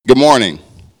Good morning.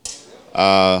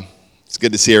 It's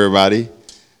good to see everybody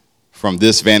from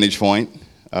this vantage point.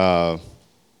 You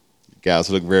guys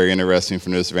look very interesting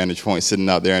from this vantage point, sitting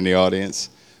out there in the audience.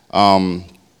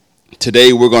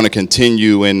 Today we're going to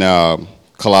continue in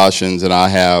Colossians, and I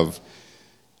have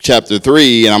chapter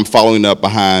 3, and I'm following up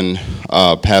behind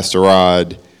Pastor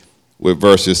Rod with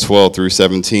verses 12 through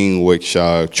 17, which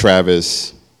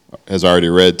Travis has already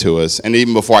read to us. And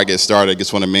even before I get started, I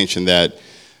just want to mention that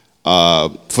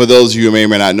for those of you who may or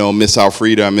may not know, Miss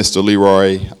Alfreda and Mr.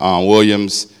 Leroy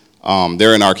Williams,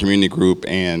 they're in our community group,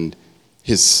 and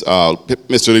his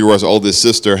Mr. Leroy's oldest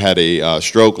sister had a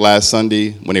stroke last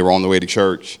Sunday when they were on the way to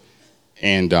church,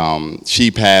 and she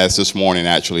passed this morning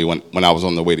actually when I was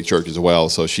on the way to church as well.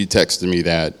 So she texted me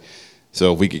that,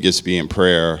 so if we could just be in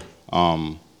prayer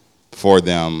for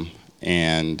them.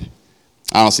 And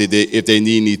honestly, if they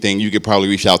need anything, you could probably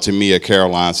reach out to me or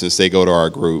Caroline since they go to our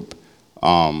group.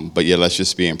 But yeah, let's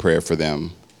just be in prayer for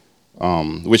them,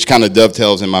 which kind of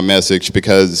dovetails in my message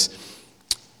because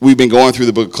we've been going through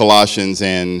the book of Colossians,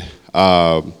 and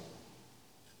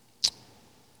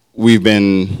we've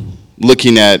been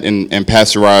looking at, and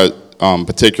Pastor Rod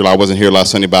particular, I wasn't here last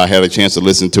Sunday, but I had a chance to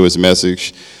listen to his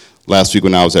message last week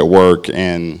when I was at work.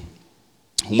 And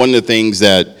one of the things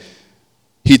that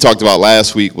he talked about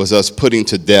last week was us putting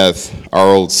to death our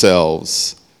old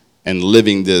selves and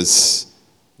living this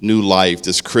new life,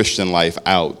 this Christian life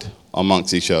out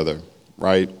amongst each other,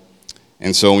 right?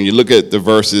 And so when you look at the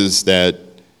verses that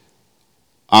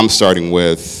I'm starting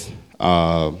with,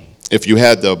 if you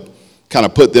had to kind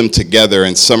of put them together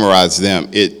and summarize them,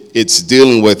 it's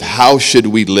dealing with how should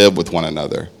we live with one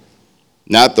another?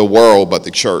 Not the world, but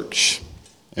the church.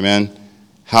 Amen?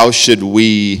 How should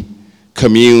we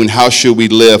commune? How should we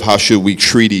live? How should we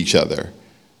treat each other?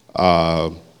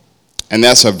 And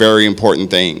that's a very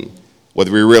important thing, whether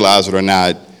we realize it or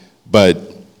not. But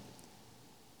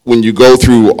when you go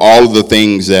through all of the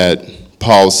things that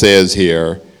Paul says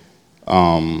here,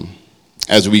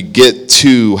 as we get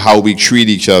to how we treat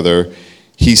each other,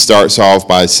 he starts off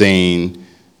by saying,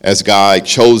 as God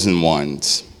chosen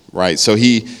ones, right? So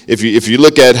if you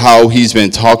look at how he's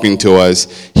been talking to us,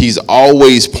 he's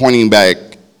always pointing back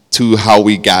to how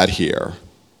we got here.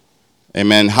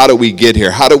 Amen. How did we get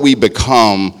here? How did we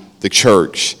become the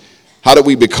church? How do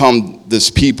we become this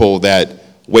people that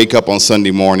wake up on Sunday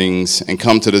mornings and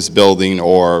come to this building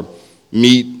or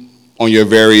meet on your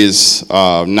various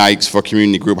nights for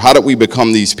community group? How do we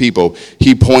become these people?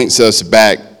 He points us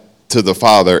back to the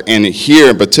Father. And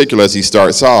here in particular, as he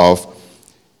starts off,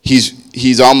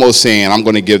 he's almost saying, I'm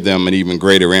going to give them an even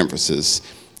greater emphasis.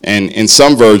 And in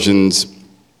some versions,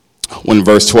 when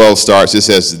verse 12 starts, it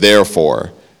says,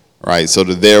 therefore, right? So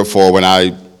the therefore, when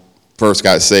I first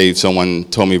got saved, someone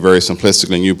told me very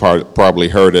simplistically, and you probably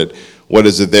heard it, what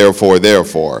is it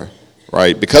therefore,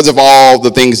 right? Because of all the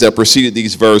things that preceded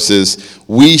these verses,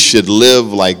 we should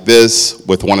live like this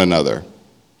with one another.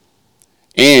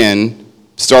 And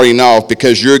starting off,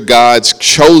 because you're God's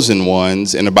chosen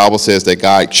ones, and the Bible says that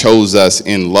God chose us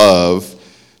in love,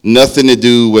 nothing to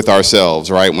do with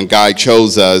ourselves, right? When God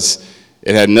chose us,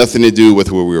 it had nothing to do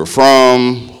with where we were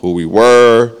from, who we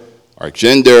were, our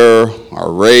gender,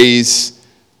 our race,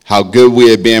 how good we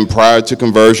had been prior to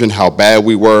conversion, how bad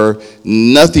we were.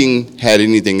 Nothing had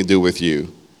anything to do with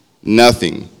you.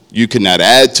 Nothing. You could not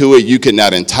add to it. You could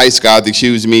not entice God to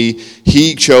choose me.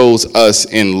 He chose us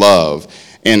in love.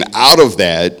 And out of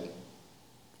that,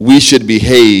 we should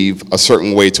behave a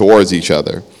certain way towards each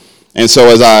other. And so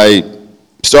as I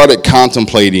started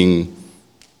contemplating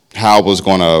how I was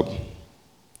going to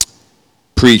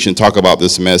preach and talk about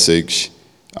this message,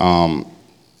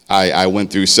 I went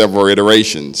through several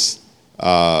iterations,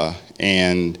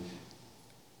 and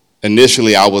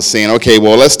initially I was saying, okay,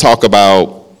 well, let's talk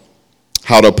about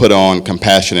how to put on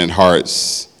compassionate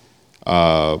hearts,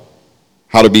 how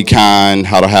to be kind,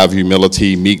 how to have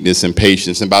humility, meekness, and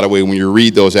patience. And by the way, when you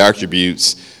read those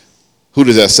attributes, who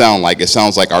does that sound like? It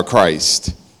sounds like our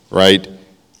Christ, right?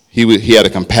 He had a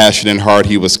compassionate heart,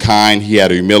 he was kind, he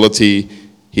had humility,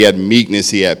 he had meekness,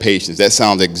 he had patience. That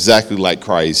sounds exactly like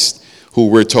Christ, who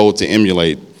we're told to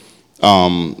emulate.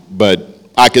 But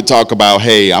I could talk about,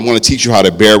 hey, I'm going to teach you how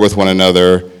to bear with one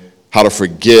another, how to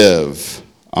forgive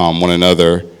one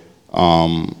another,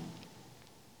 and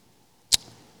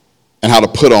how to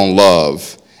put on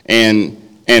love. And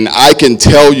I can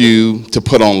tell you to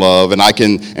put on love,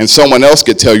 and someone else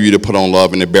could tell you to put on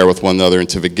love and to bear with one another and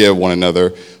to forgive one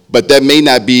another, but that may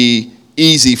not be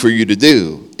easy for you to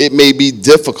do. It may be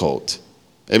difficult.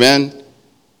 Amen?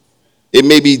 It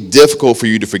may be difficult for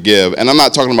you to forgive. And I'm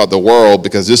not talking about the world,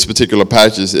 because this particular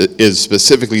passage is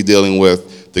specifically dealing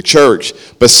with the church.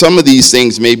 But some of these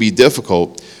things may be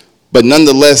difficult. But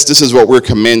nonetheless, this is what we're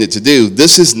commanded to do.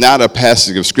 This is not a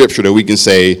passage of Scripture that we can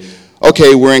say,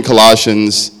 okay, we're in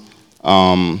Colossians.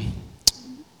 God,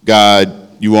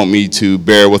 you want me to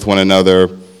bear with one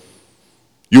another.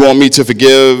 You want me to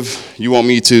forgive. You want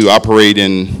me to operate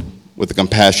with a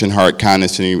compassion, heart,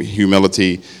 kindness, and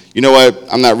humility. You know what?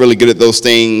 I'm not really good at those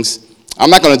things. I'm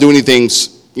not going to do anything,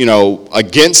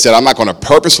 against it. I'm not going to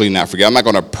purposely not forgive. I'm not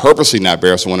going to purposely not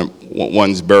bear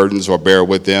one's burdens or bear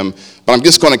with them. But I'm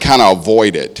just going to kind of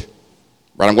avoid it.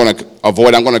 Right? I'm going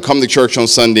to come to church on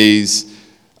Sundays,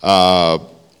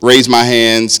 raise my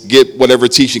hands, get whatever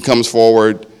teaching comes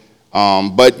forward.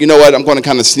 But you know what? I'm going to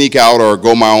kind of sneak out or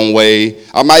go my own way.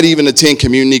 I might even attend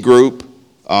community group.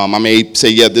 I may say,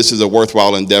 yeah, this is a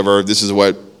worthwhile endeavor. This is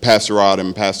what Pastor Rod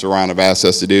and Pastor Ryan have asked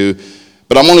us to do.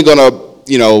 But I'm only going to,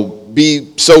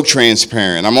 be so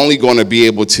transparent. I'm only going to be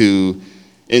able to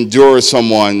endure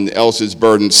someone else's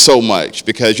burden so much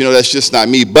because, that's just not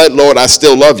me. But, Lord, I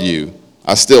still love you.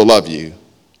 I still love you,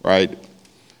 right?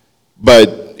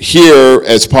 But here,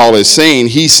 as Paul is saying,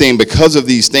 he's saying because of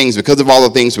these things, because of all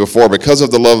the things before, because of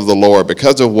the love of the Lord,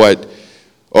 because of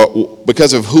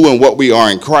who and what we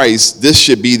are in Christ, this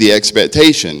should be the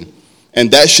expectation.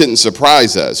 And that shouldn't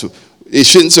surprise us. It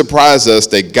shouldn't surprise us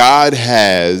that God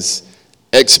has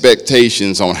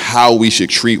expectations on how we should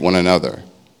treat one another.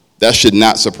 That should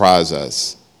not surprise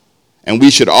us. And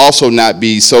we should also not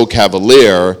be so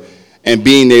cavalier in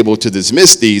being able to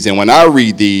dismiss these. And when I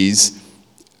read these,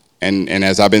 and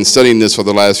as I've been studying this for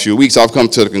the last few weeks, I've come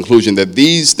to the conclusion that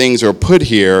these things are put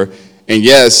here, and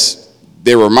yes,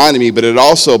 they reminded me, but it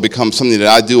also becomes something that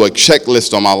I do a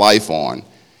checklist on my life on.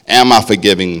 Am I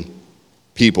forgiving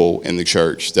people in the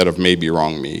church that have maybe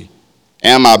wronged me?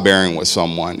 Am I bearing with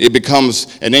someone? It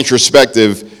becomes an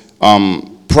introspective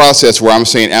process where I'm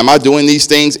saying, am I doing these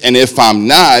things? And if I'm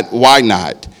not, why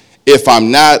not? If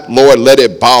I'm not, Lord, let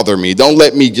it bother me. Don't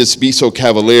let me just be so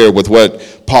cavalier with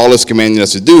what Paul is commanding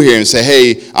us to do here and say,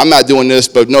 hey, I'm not doing this,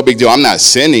 but no big deal. I'm not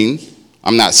sinning.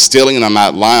 I'm not stealing. I'm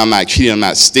not lying. I'm not cheating. I'm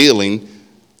not stealing.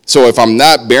 So if I'm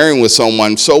not bearing with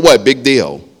someone, so what? Big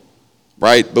deal,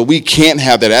 right? But we can't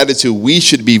have that attitude. We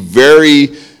should be very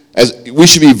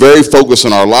focused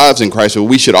on our lives in Christ, but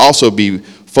we should also be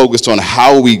focused on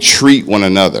how we treat one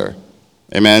another.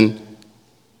 Amen?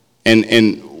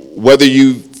 And whether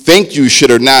you think you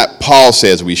should or not, Paul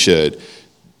says we should.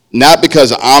 Not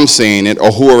because I'm saying it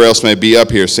or whoever else may be up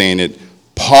here saying it.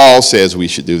 Paul says we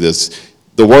should do this.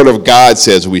 The Word of God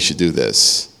says we should do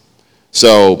this.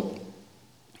 So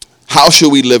how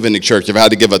should we live in the church? If I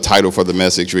had to give a title for the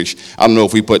message, which I don't know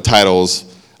if we put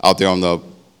titles out there on the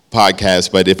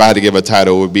podcast, but if I had to give a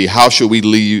title, it would be how should we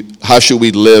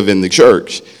live in the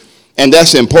church? And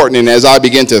that's important. And as I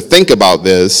begin to think about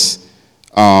this,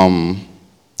 I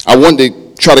wanted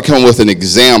to try to come up with an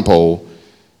example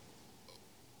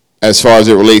as far as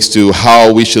it relates to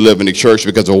how we should live in the church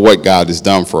because of what God has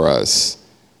done for us.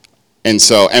 And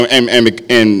so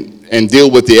and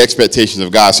deal with the expectations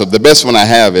of God. So the best one I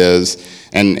have is,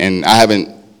 and I haven't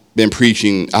been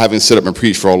preaching, I haven't stood up and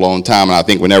preached for a long time, and I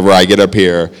think whenever I get up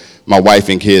here, my wife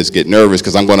and kids get nervous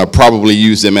because I'm going to probably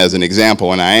use them as an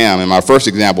example, and I am. And my first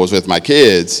example is with my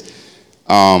kids.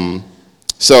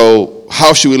 So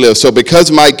how should we live? So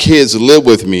because my kids live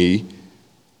with me,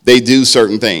 they do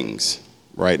certain things,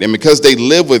 right? And because they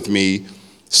live with me,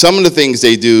 some of the things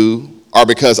they do are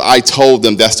because I told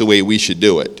them that's the way we should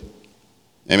do it.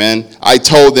 Amen? I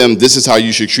told them this is how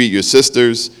you should treat your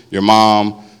sisters, your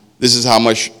mom. This is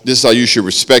how you should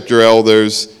respect your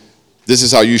elders. This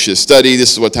is how you should study.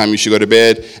 This is what time you should go to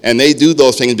bed. And they do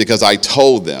those things because I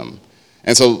told them.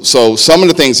 And so some of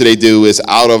the things that they do is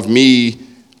out of me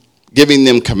giving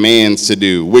them commands to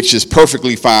do, which is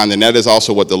perfectly fine. And that is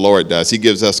also what the Lord does. He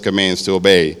gives us commands to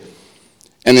obey.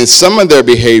 And then some of their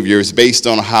behavior is based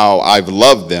on how I've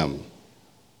loved them.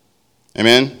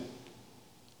 Amen?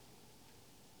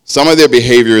 Some of their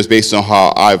behavior is based on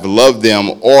how I've loved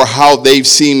them or how they've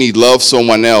seen me love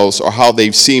someone else or how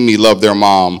they've seen me love their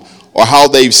mom or how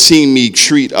they've seen me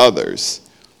treat others.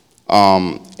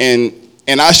 And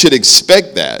I should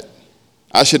expect that.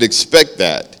 I should expect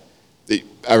that.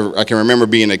 I can remember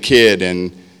being a kid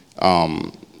and,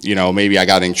 maybe I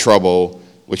got in trouble,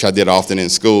 which I did often in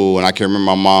school, and I can remember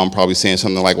my mom probably saying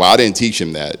something like, well, I didn't teach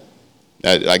him that.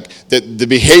 The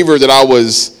behavior that I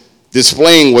was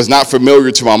displaying was not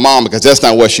familiar to my mom because that's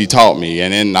not what she taught me,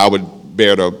 and then I would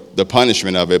bear the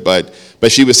punishment of it.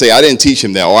 But she would say, I didn't teach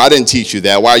him that, or I didn't teach you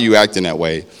that. Why are you acting that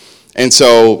way? And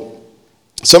so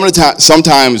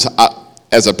sometimes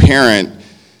as a parent,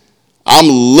 I'm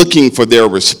looking for their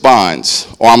response,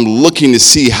 or I'm looking to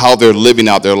see how they're living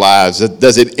out their lives.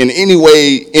 Does it in any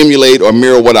way emulate or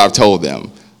mirror what I've told them?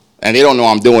 And they don't know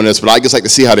I'm doing this, but I just like to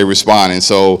see how they respond. And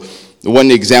so one of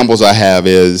the examples I have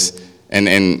is,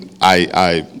 and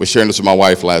I was sharing this with my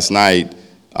wife last night,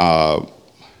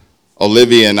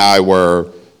 Olivia and I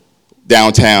were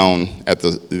downtown at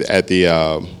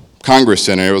the Congress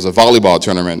Center. It was a volleyball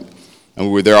tournament, and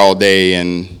we were there all day,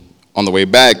 and on the way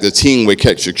back, the team would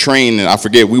catch a train, and I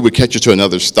forget, we would catch it to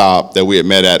another stop that we had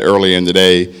met at earlier in the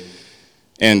day,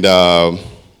 and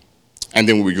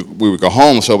then we would go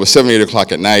home. So it was 7, 8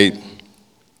 o'clock at night,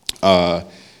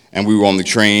 and we were on the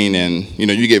train, and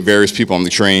you get various people on the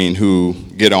train who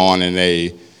get on, and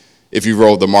if you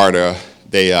rode the MARTA,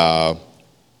 they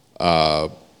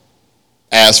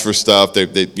ask for stuff,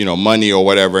 they money or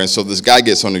whatever. And so this guy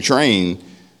gets on the train,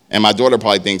 and my daughter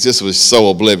probably thinks this was so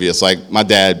oblivious. Like, my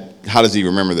dad, how does he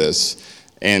remember this?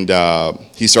 And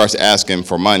he starts asking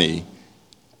for money.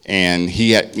 And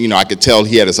he had, I could tell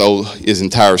he had his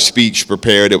entire speech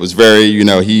prepared. It was very,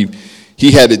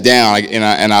 he had it down.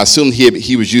 And I assumed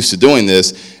he was used to doing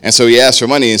this. And so he asked for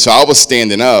money. And so I was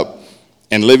standing up,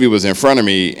 and Livy was in front of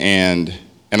me, and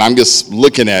I'm just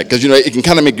looking at, because it can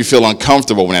kind of make you feel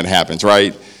uncomfortable when that happens,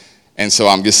 right? And so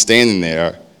I'm just standing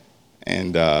there,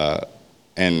 and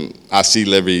I see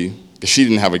Livy, because she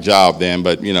didn't have a job then,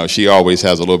 but she always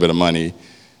has a little bit of money,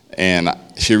 and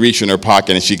she reached in her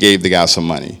pocket and she gave the guy some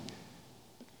money,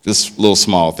 this little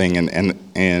small thing,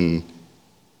 and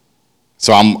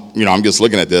so I'm just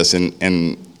looking at this,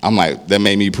 and I'm like, that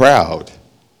made me proud.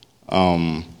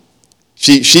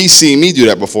 She's seen me do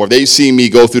that before. They've seen me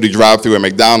go through the drive-thru at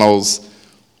McDonald's,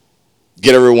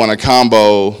 get everyone a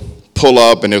combo, pull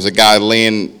up, and there's a guy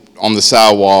laying on the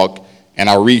sidewalk, and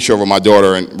I reach over my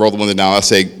daughter and roll the window down. I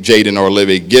say, Jaden or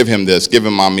Olivia, give him this, give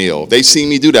him my meal. They've seen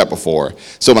me do that before.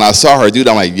 So when I saw her do that,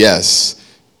 I'm like, yes.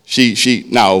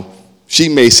 She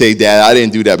may say, Dad, I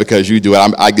didn't do that because you do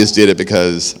it. I just did it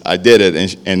because I did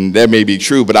it, and that may be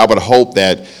true, but I would hope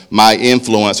that my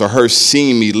influence or her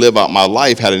seeing me live out my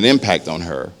life had an impact on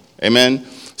her. Amen?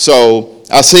 So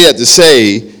I say that to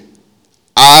say,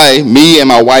 me and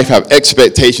my wife have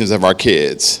expectations of our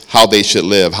kids, how they should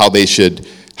live, how they should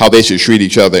treat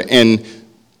each other. And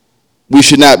we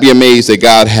should not be amazed that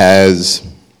God has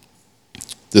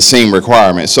the same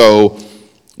requirement. So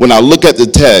when I look at the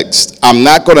text, I'm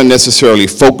not going to necessarily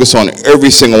focus on every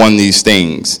single one of these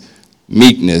things.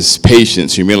 Meekness,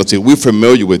 patience, humility. We're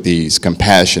familiar with these.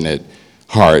 Compassionate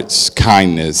hearts,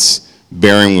 kindness,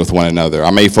 bearing with one another.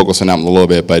 I may focus on that a little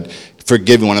bit, but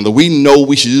forgiving one another. We know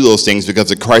we should do those things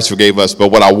because Christ forgave us. But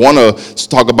what I want to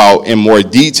talk about in more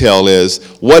detail is,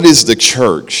 what is the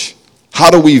church?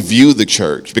 How do we view the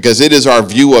church? Because it is our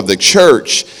view of the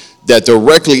church that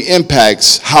directly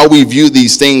impacts how we view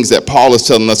these things that Paul is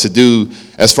telling us to do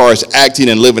as far as acting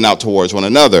and living out towards one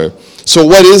another. So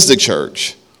what is the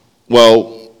church?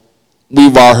 Well,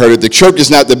 we've all heard it. The church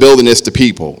is not the building, it's the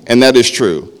people. And that is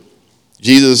true.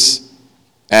 Jesus,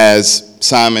 as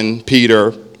Simon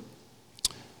Peter,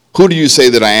 who do you say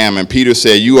that I am? And Peter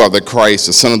said, you are the Christ,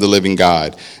 the Son of the living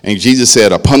God. And Jesus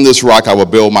said, upon this rock I will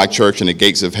build my church, and the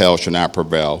gates of hell shall not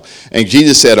prevail. And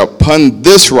Jesus said, upon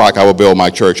this rock I will build my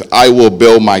church. I will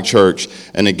build my church,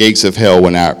 and the gates of hell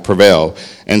will not prevail.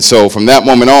 And so from that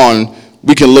moment on,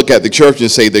 we can look at the church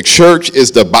and say the church is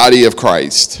the body of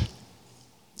Christ.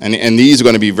 And these are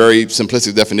going to be very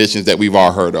simplistic definitions that we've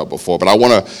all heard of before. But I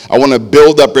want to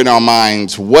build up in our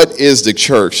minds, what is the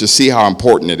church, to see how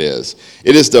important it is.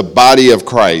 It is the body of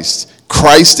Christ.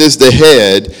 Christ is the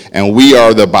head, and we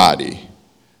are the body,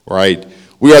 right?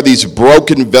 We are these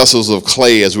broken vessels of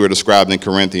clay, as we were described in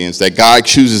Corinthians, that God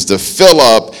chooses to fill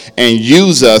up and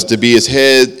use us to be his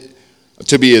head,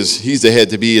 he's the head,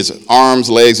 to be his arms,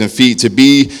 legs, and feet, to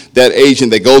be that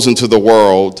agent that goes into the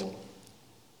world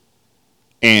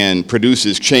and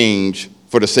produces change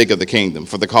for the sake of the kingdom,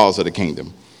 for the cause of the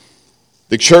kingdom.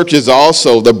 The church is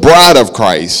also the bride of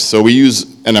Christ. So we use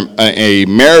a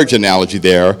marriage analogy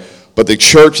there, but the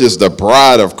church is the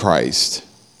bride of Christ.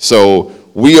 So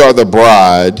we are the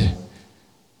bride,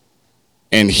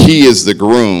 and he is the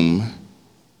groom.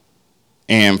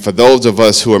 And for those of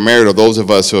us who are married, or those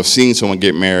of us who have seen someone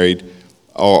get married,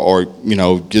 or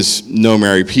just know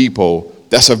married people,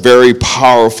 that's a very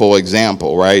powerful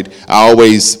example, right? I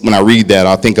always, when I read that,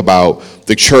 I think about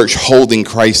the church holding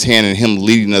Christ's hand and him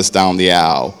leading us down the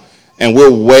aisle. And we're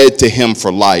wed to him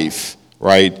for life,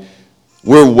 right?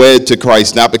 We're wed to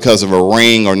Christ not because of a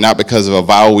ring or not because of a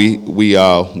vow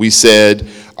we said.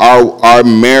 Our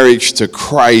marriage to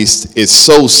Christ is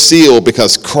so sealed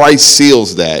because Christ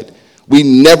seals that. We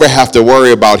never have to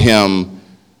worry about him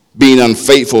being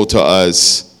unfaithful to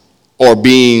us or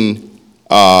being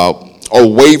or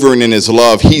wavering in his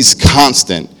love. He's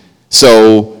constant.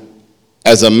 So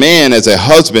as a man, as a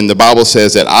husband, the Bible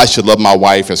says that I should love my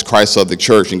wife as Christ loved the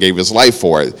church and gave his life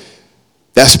for it.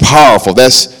 That's powerful.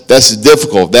 That's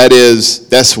difficult.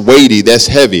 That's weighty. That's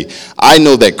heavy. I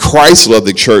know that Christ loved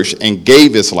the church and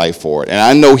gave his life for it. And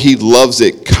I know he loves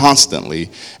it constantly.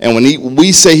 And when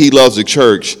we say he loves the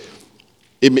church,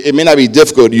 it may not be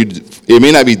difficult. It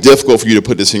may not be difficult for you to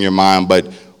put this in your mind, but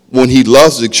when he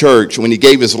loves the church, when he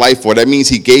gave his life for it, that means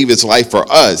he gave his life for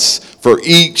us, for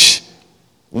each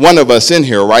one of us in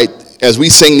here, right? As we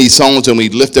sing these songs and we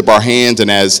lift up our hands,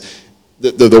 and as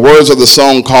the words of the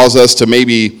song cause us to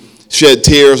maybe shed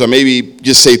tears, or maybe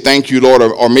just say thank you, Lord,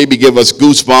 or maybe give us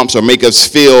goosebumps, or make us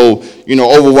feel,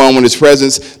 overwhelmed with his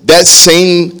presence. That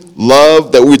same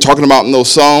love that we were talking about in those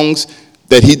songs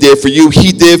that he did for you,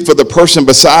 he did for the person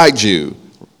beside you,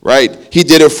 right? He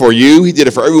did it for you. He did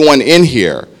it for everyone in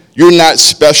here. You're not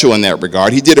special in that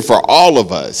regard. He did it for all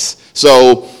of us.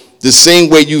 So the same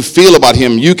way you feel about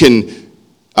him, you can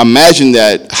imagine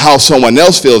that how someone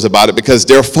else feels about it, because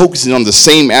they're focusing on the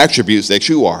same attributes that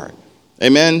you are.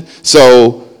 Amen?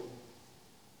 So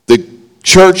the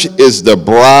church is the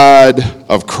bride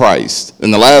of Christ.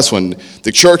 And the last one,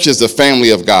 the church is the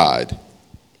family of God.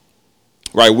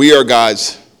 Right? We are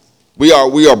God's, we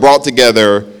are brought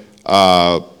together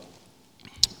in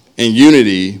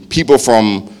unity, people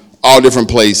from all different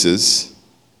places,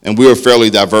 and we're a fairly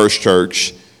diverse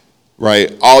church,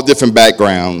 right? All different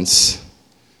backgrounds,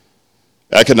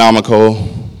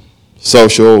 economical,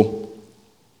 social,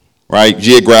 right?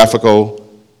 Geographical,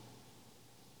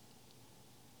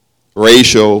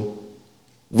 racial.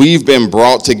 We've been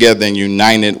brought together and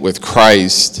united with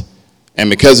Christ, and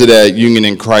because of that union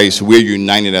in Christ, we're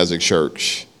united as a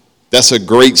church. That's a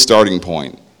great starting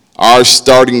point. Our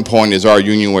starting point is our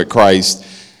union with Christ,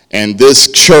 and this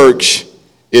church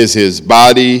is his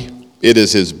body, it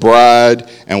is his bride,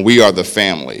 and we are the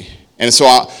family. And so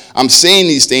I'm saying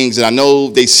these things, and I know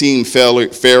they seem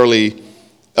fairly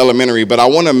elementary, but I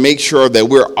want to make sure that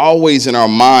we're always in our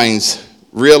minds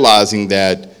realizing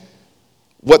that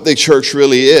what the church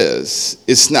really is.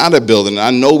 It's not a building.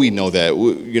 I know we know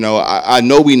that. I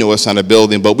know we know it's not a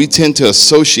building, but we tend to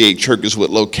associate churches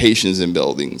with locations and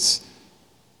buildings,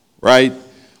 right?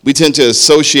 We tend to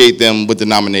associate them with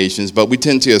denominations, but we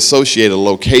tend to associate a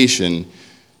location.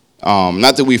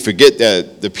 Not that we forget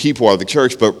that the people are the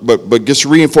church, but just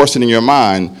reinforce it in your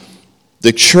mind.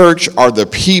 The church are the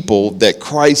people that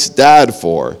Christ died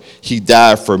for. He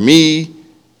died for me.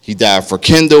 He died for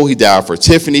Kendall. He died for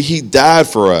Tiffany. He died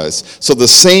for us. So the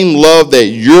same love that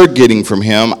you're getting from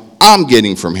him, I'm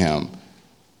getting from him.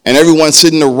 And everyone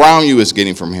sitting around you is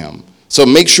getting from him. So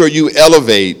make sure you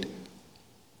elevate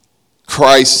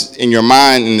Christ in your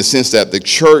mind in the sense that the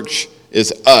church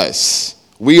is us.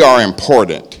 We are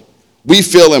important. We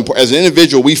feel important. As an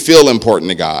individual, we feel important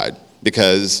to God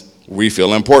because we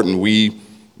feel important. We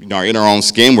are in our own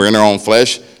skin. We're in our own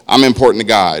flesh. I'm important to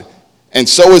God. And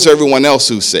so is everyone else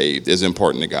who's saved is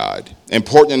important to God.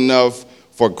 Important enough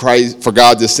for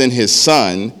God to send his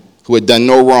son who had done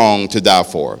no wrong to die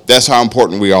for. That's how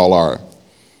important we all are.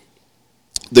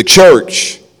 The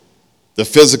church, the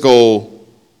physical,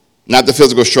 not the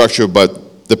physical structure,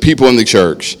 but the people in the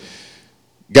church.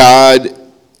 God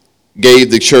gave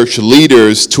the church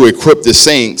leaders to equip the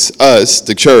saints, us,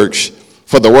 the church,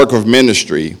 for the work of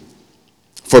ministry,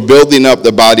 for building up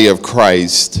the body of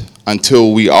Christ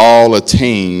until we all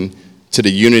attain to the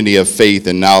unity of faith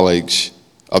and knowledge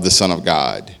of the Son of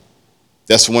God.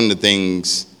 That's one of the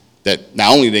things that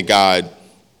not only did God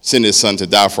send his son to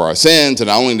die for our sins, and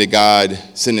not only did God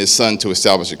send his son to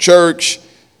establish a church,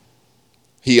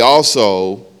 he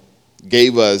also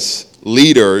gave us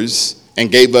leaders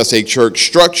and gave us a church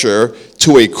structure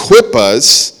to equip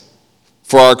us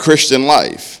for our Christian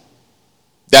life.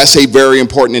 That's a very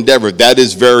important endeavor. That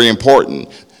is very important.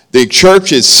 The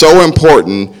church is so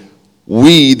important.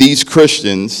 We, these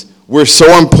Christians, we're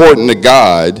so important to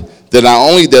God that not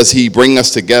only does he bring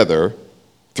us together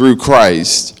through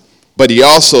Christ, but he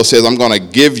also says, I'm going to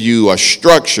give you a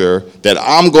structure that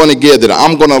I'm going to give, that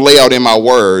I'm going to lay out in my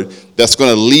word, that's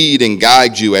going to lead and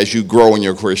guide you as you grow in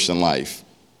your Christian life.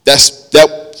 That's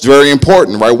very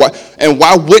important, right?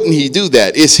 Why wouldn't he do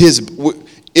that? It's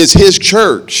his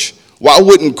church. Why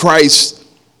wouldn't Christ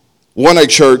want a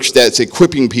church that's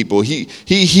equipping people?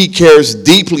 He cares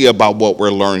deeply about what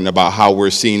we're learning, about how we're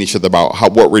seeing each other, about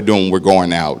what we're doing, we're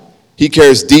going out. He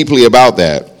cares deeply about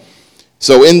that.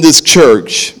 So in this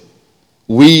church,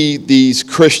 we, these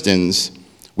Christians,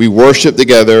 we worship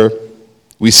together,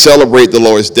 we celebrate the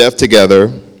Lord's death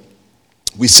together,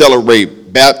 We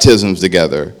celebrate baptisms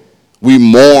together. We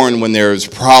mourn when there's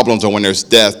problems or when there's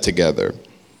death together.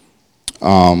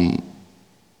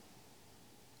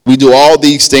 We do all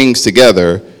these things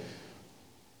together.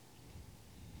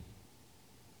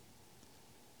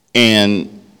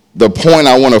 And the point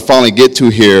I want to finally get to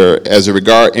here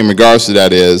in regards to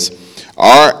that is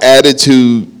our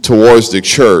attitude towards the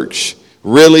church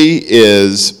really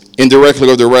is, indirectly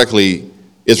or directly,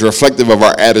 is reflective of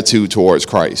our attitude towards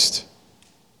Christ.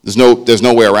 There's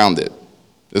no way around it.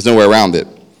 There's no way around it.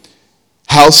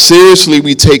 How seriously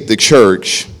we take the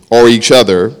church or each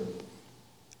other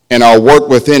and our work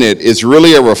within it is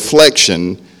really a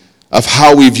reflection of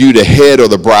how we view the head or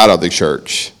the bride of the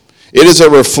church. It is a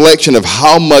reflection of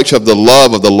how much of the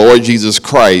love of the Lord Jesus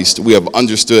Christ we have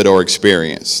understood or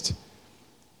experienced.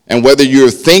 And whether you're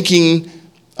thinking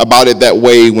about it that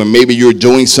way when maybe you're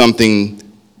doing something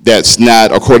that's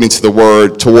not according to the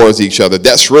word towards each other,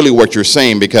 that's really what you're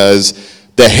saying, because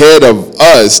the head of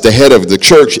us, the head of the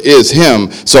church is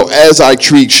him. So as I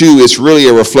treat you, it's really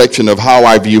a reflection of how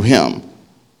I view him.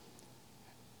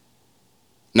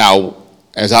 Now,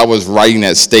 as I was writing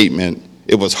that statement,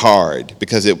 it was hard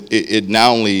because it not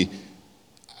only,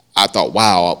 I thought,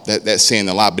 wow, that's saying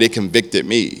a lot, but it convicted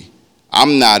me.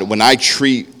 When I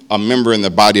treat a member in the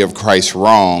body of Christ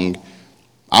wrong,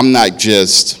 I'm not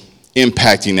just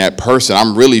impacting that person.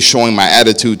 I'm really showing my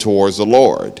attitude towards the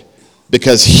Lord,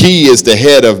 because he is the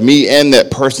head of me and that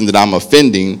person that I'm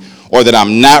offending or that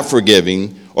I'm not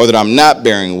forgiving or that I'm not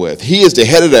bearing with. He is the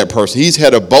head of that person. He's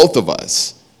head of both of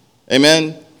us.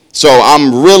 Amen? So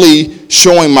I'm really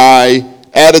showing my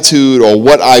attitude or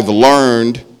what I've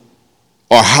learned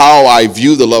or how I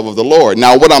view the love of the Lord.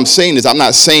 Now, what I'm saying is, I'm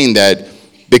not saying that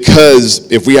because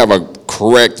if we have a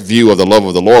correct view of the love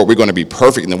of the Lord, we're going to be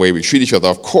perfect in the way we treat each other.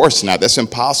 Of course not. That's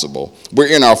impossible.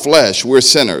 We're in our flesh. We're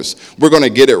sinners. We're going to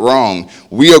get it wrong.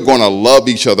 We are going to love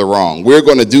each other wrong. We're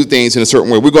going to do things in a certain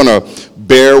way. We're going to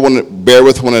bear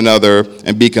with one another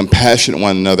and be compassionate with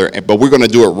one another, but we're going to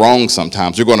do it wrong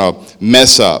sometimes. We're going to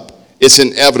mess up. It's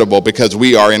inevitable because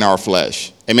we are in our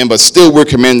flesh. Amen. But still, we're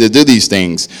commanded to do these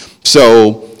things.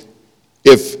 So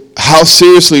how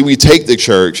seriously we take the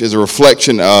church is a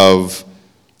reflection of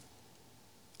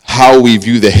how we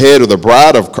view the head or the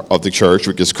bride of the church,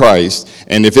 which is Christ.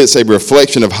 And if it's a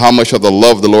reflection of how much of the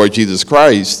love of the Lord Jesus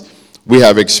Christ we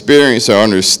have experienced or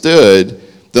understood,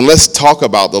 then let's talk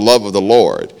about the love of the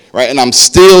Lord, right? And I'm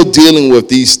still dealing with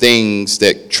these things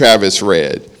that Travis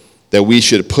read, that we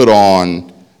should put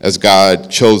on as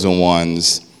God chosen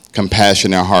ones: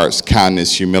 compassion in our hearts,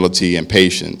 kindness, humility, and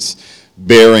patience,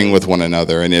 bearing with one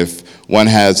another. And if one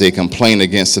has a complaint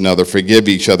against another, forgive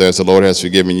each other as the Lord has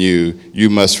forgiven you. You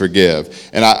must forgive.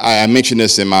 And I mentioned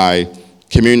this in my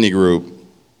community group.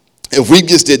 If we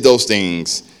just did those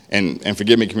things, and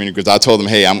forgive me, community, because I told them,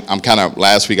 hey, I'm kind of,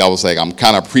 last week I was like, I'm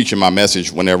kind of preaching my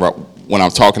message when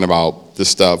I'm talking about this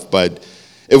stuff. But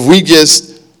if we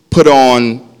just put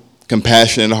on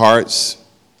compassionate hearts,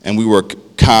 and we were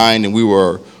kind, and we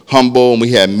were humble, and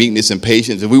we had meekness and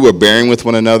patience, if we were bearing with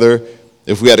one another,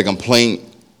 if we had a complaint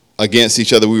against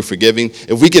each other, we were forgiving.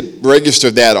 If we could register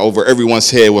that over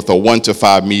everyone's head with a 1 to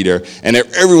 5 meter, and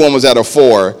if everyone was at a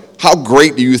 4, how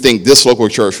great do you think this local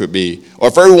church would be? Or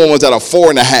if everyone was at a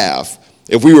 4.5,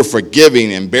 if we were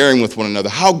forgiving and bearing with one another,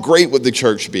 how great would the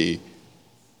church be?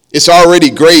 It's already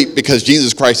great because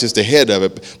Jesus Christ is the head of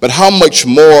it, but how much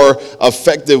more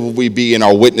effective will we be in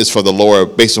our witness for the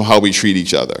Lord based on how we treat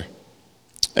each other?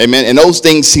 Amen. And those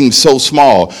things seem so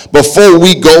small. Before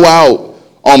we go out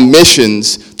on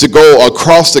missions to go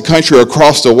across the country,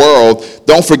 across the world,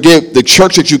 don't forget the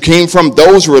church that you came from.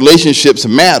 Those relationships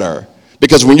matter,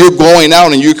 because when you're going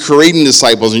out and you're creating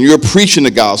disciples and you're preaching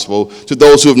the gospel to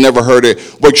those who have never heard it,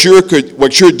 what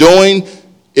you're doing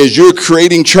is you're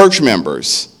creating church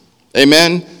members.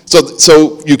 Amen.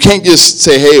 So you can't just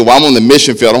say, hey, well, I'm on the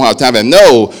mission field, I don't have time for that.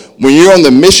 No, when you're on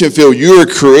the mission field, you're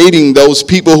creating those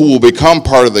people who will become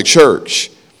part of the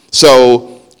church.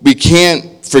 So we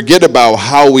can't forget about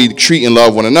how we treat and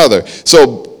love one another.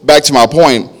 So back to my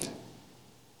point,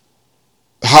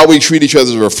 how we treat each other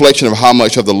is a reflection of how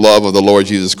much of the love of the Lord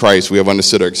Jesus Christ we have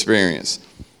understood or experienced.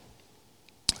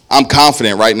 I'm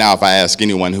confident right now, if I ask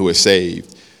anyone who is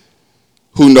saved,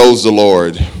 who knows the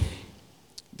Lord,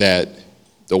 that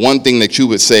the one thing that you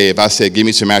would say, if I said, give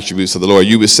me some attributes of the Lord,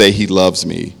 you would say, he loves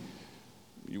me.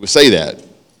 You would say that,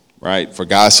 right? For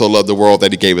God so loved the world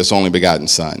that he gave his only begotten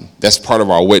son. That's part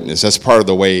of our witness. That's part of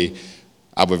the way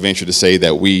I would venture to say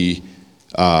that we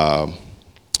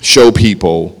show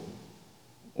people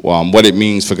what it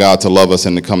means for God to love us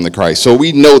and to come to Christ. So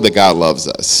we know that God loves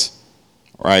us,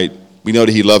 right? We know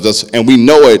that he loves us, and we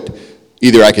know it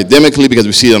either academically because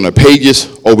we see it on the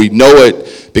pages, or we know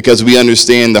it because we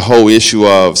understand the whole issue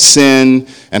of sin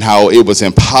and how it was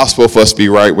impossible for us to be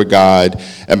right with God,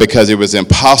 and because it was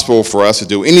impossible for us to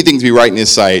do anything to be right in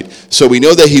His sight. So we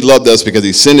know that He loved us because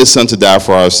He sent His Son to die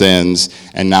for our sins,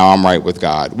 and now I'm right with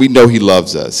God. We know He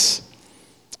loves us.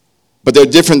 But there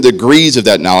are different degrees of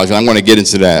that knowledge, and I'm going to get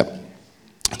into that.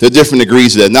 There are different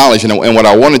degrees of that knowledge, and what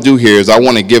I want to do here is I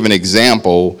want to give an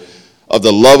example of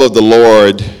the love of the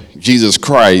Lord Jesus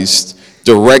Christ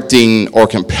directing or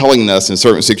compelling us in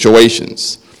certain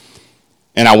situations.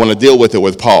 And I want to deal with it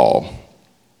with Paul.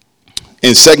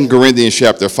 In 2 Corinthians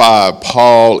chapter 5,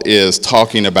 Paul is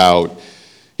talking about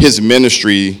his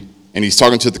ministry, and he's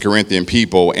talking to the Corinthian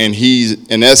people, and he's,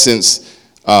 in essence,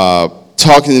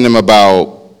 talking to them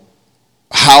about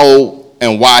how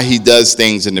and why he does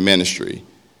things in the ministry,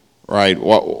 right?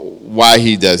 Why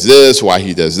he does this, why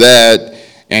he does that.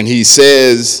 And he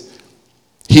says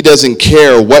he doesn't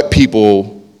care what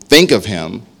people think of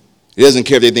him. He doesn't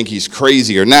care if they think he's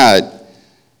crazy or not,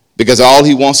 because all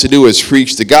he wants to do is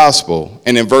preach the gospel.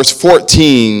 And in verse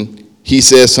 14, he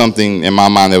says something in my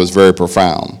mind that was very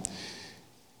profound.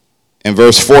 In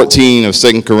verse 14 of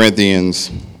 2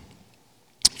 Corinthians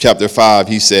chapter 5,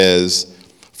 he says,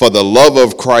 "For the love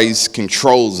of Christ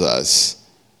controls us,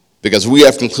 because we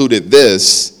have concluded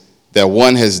this, that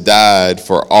one has died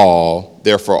for all,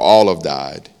 therefore all have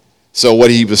died." So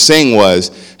what he was saying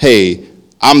was, hey,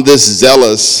 I'm this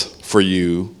zealous for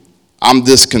you. I'm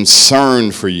this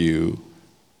concerned for you.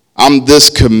 I'm this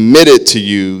committed to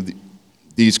you,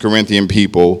 these Corinthian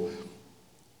people,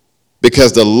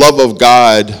 because the love of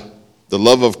God, the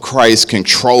love of Christ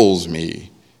controls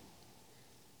me.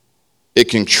 It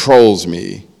controls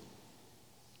me.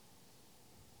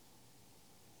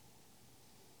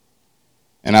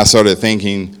 And I started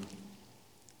thinking,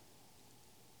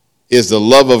 is the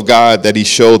love of God that He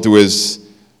showed through His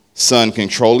Son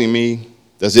controlling me?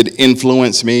 Does it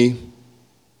influence me?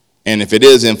 And if it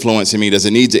is influencing me, does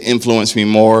it need to influence me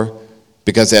more?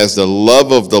 Because as the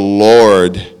love of the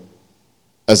Lord,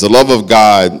 as the love of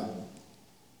God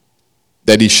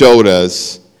that He showed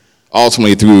us,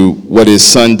 ultimately through what His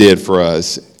Son did for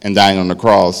us and dying on the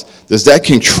cross, does that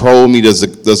control me? Does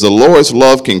the Lord's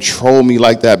love control me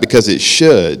like that? Because it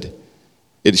should.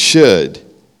 It should.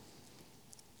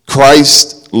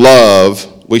 Christ's love,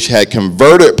 which had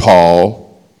converted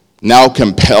Paul, now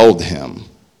compelled him.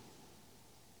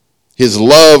 His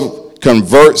love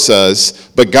converts us,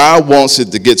 but God wants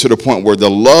it to get to the point where the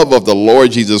love of the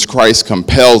Lord Jesus Christ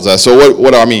compels us. So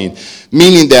what do I mean?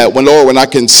 Meaning that when I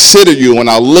consider you, when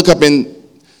I look up into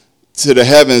the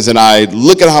heavens and I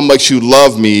look at how much you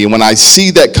love me, and when I see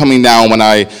that coming down, when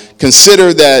I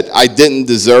consider that I didn't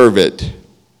deserve it,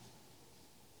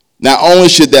 not only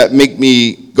should that make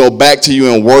me go back to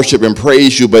you and worship and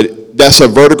praise you, but that's a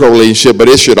vertical relationship, but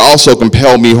it should also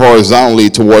compel me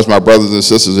horizontally towards my brothers and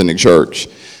sisters in the church.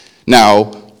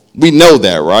 Now, we know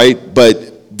that, right?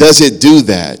 But does it do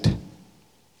that?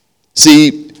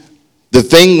 See, the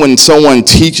thing when someone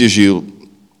teaches you,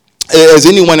 has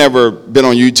anyone ever been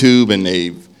on YouTube and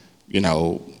they've,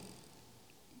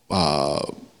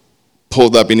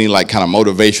 pulled up any like kind of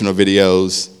motivational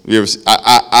videos?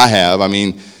 I have. I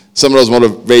mean, some of those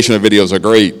motivational videos are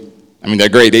great. I mean, they're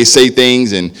great. They say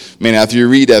things, and man, after you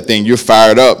read that thing, you're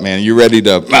fired up, man. You're ready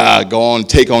to go on,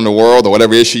 take on the world or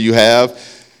whatever issue you have.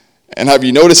 And have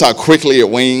you noticed how quickly it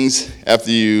wanes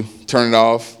after you turn it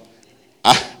off?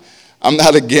 I'm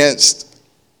not against,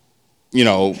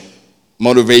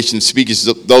 motivation speeches.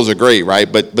 Those are great, right?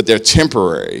 But they're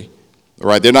temporary,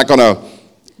 right? They're not going to,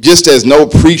 just as no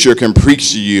preacher can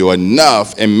preach to you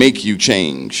enough and make you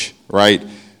change, right?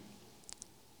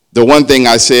 The one thing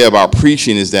I say about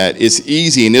preaching is that it's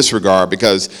easy in this regard,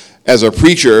 because as a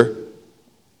preacher,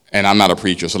 and I'm not a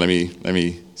preacher, so let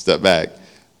me step back.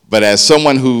 But as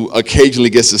someone who occasionally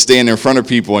gets to stand in front of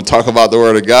people and talk about the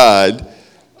Word of God,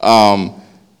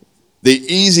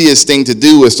 the easiest thing to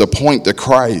do is to point to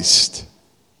Christ.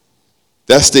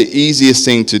 That's the easiest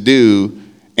thing to do,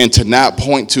 and to not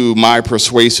point to my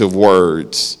persuasive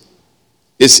words.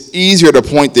 It's easier to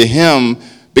point to Him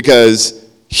because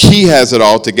He has it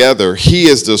all together. He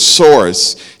is the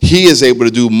source. He is able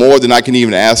to do more than I can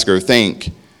even ask or think.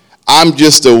 I'm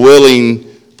just a willing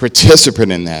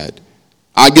participant in that.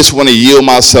 I just want to yield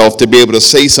myself to be able to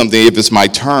say something if it's my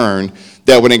turn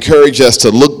that would encourage us to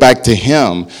look back to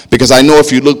Him. Because I know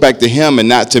if you look back to Him and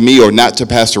not to me or not to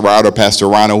Pastor Rod or Pastor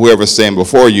Ron or whoever's standing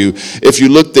before you, if you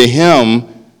look to Him,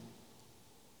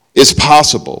 it's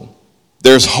possible.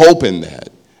 There's hope in that.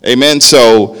 Amen.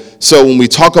 So So when we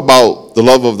talk about the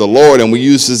love of the Lord, and we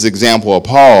use this example of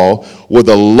Paul, where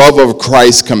the love of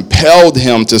Christ compelled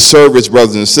him to serve his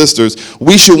brothers and sisters,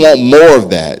 we should want more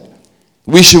of that.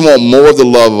 We should want more of the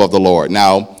love of the Lord.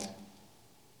 Now,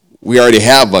 we already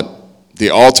have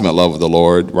the ultimate love of the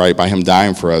Lord, right, by him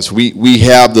dying for us. We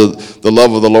have the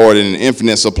love of the Lord in an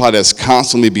infinite supply that's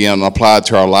constantly being applied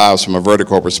to our lives from a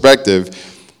vertical perspective.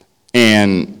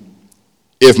 And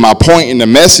if my point in the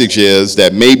message is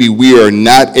that maybe we are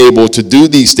not able to do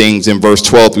these things in verse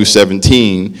 12 through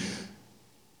 17,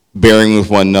 bearing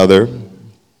with one another,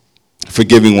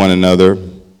 forgiving one another,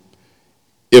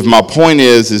 if my point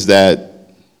is that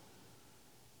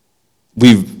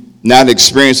we've not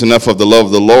experienced enough of the love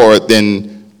of the Lord,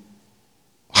 then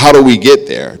how do we get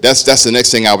there? That's the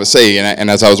next thing I would say. And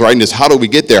as I was writing this, how do we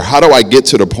get there? How do I get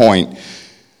to the point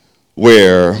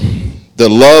where the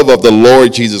love of the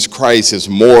Lord Jesus Christ is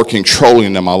more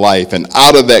controlling in my life? And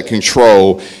out of that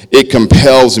control, it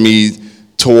compels me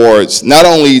towards not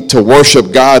only to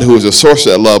worship God, who is the source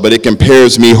of that love, but it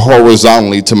compares me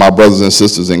horizontally to my brothers and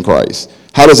sisters in Christ.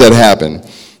 How does that happen?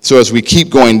 So as we keep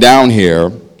going down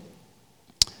here,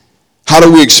 how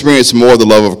do we experience more of the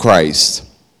love of Christ?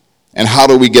 And how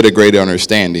do we get a greater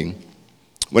understanding?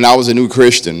 When I was a new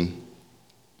Christian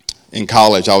in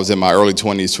college, I was in my early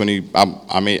 20s,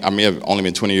 I may have only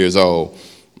been 20 years old.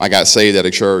 I got saved at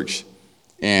a church,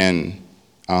 and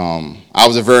I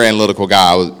was a very analytical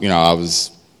guy.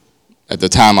 At the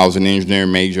time, I was an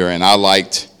engineering major, and I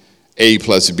liked A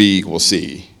plus B equals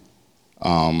C.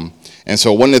 And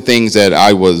so one of the things that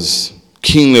I was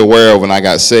keenly aware of when I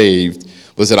got saved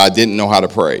was that I didn't know how to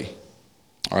pray.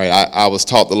 All right, I was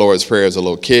taught the Lord's Prayer as a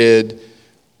little kid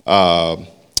by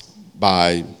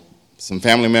some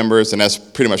family members, and that's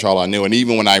pretty much all I knew. And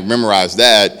even when I memorized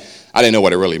that, I didn't know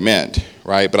what it really meant,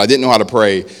 right? But I didn't know how to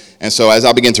pray. And so as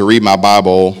I began to read my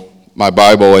Bible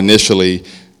initially,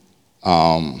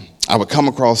 I would come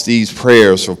across these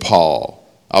prayers for Paul.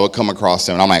 I would come across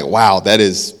them, and I'm like, wow, that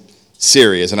is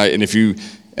serious. And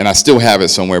I still have it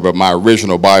somewhere, but my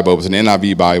original Bible was an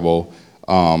NIV Bible.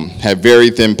 Had very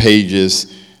thin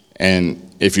pages,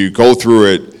 and if you go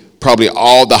through it, probably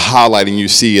all the highlighting you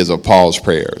see is of Paul's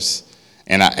prayers.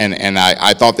 And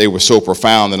I thought they were so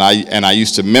profound, and I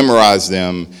used to memorize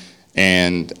them,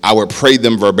 and I would pray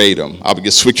them verbatim. I would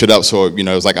just switch it up so it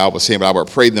was like I was saying, but I would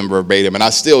pray them verbatim, and I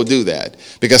still do that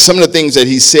because some of the things that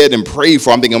he said and prayed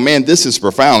for, I'm thinking, man, this is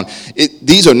profound.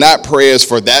 These are not prayers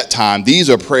for that time; these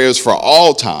are prayers for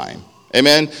all time.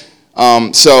 Amen.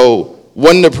 So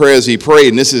one of the prayers he prayed,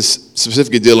 and this is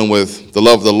specifically dealing with the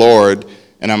love of the Lord,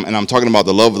 and I'm talking about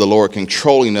the love of the Lord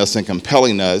controlling us and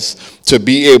compelling us to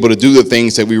be able to do the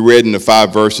things that we read in the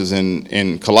 5 verses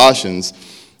in Colossians.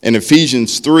 In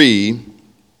Ephesians 3,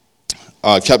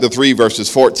 chapter 3, verses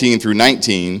 14 through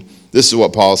 19, this is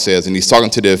what Paul says, and he's talking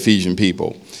to the Ephesian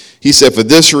people. He said, "For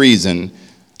this reason,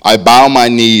 I bow my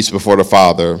knees before the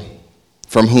Father,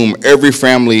 from whom every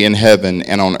family in heaven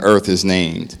and on earth is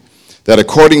named, that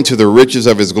according to the riches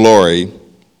of his glory,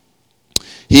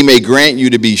 he may grant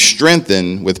you to be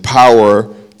strengthened with power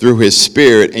through his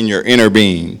Spirit in your inner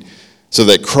being, so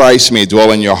that Christ may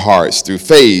dwell in your hearts through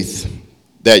faith,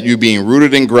 that you being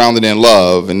rooted and grounded in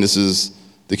love," and this is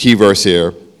the key verse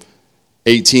here,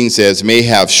 18 says, "may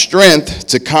have strength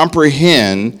to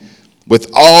comprehend with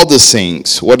all the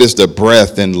saints what is the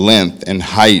breadth and length and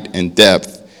height and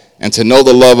depth, and to know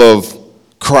the love of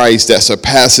Christ that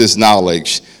surpasses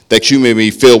knowledge, that you may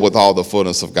be filled with all the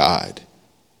fullness of God."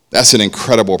 That's an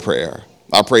incredible prayer.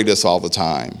 I pray this all the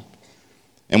time.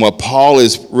 And what Paul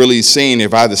is really saying,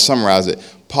 if I had to summarize it,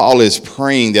 Paul is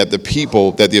praying that the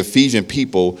Ephesian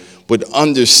people would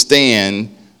understand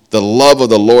the love of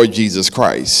the Lord Jesus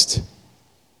Christ.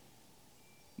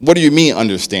 What do you mean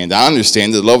understand? I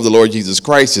understand the love of the Lord Jesus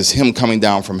Christ is him coming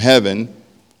down from heaven,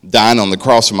 dying on the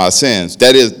cross for my sins.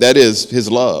 That is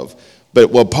his love. But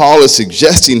what Paul is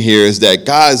suggesting here is that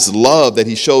God's love that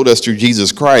he showed us through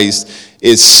Jesus Christ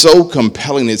is so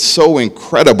compelling, it's so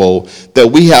incredible that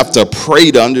we have to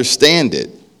pray to understand it.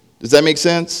 Does that make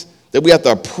sense? That we have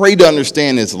to pray to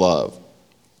understand his love.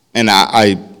 And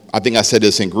I think I said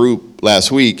this in group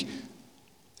last week,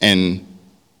 and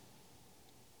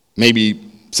maybe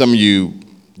some of you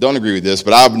don't agree with this,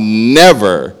 but I've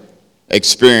never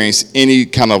experienced any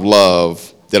kind of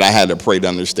love that I had to pray to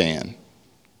understand.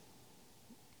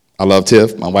 I love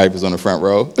Tiff. My wife is on the front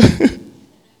row.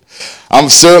 I'm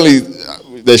certainly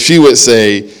that she would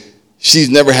say she's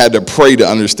never had to pray to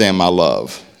understand my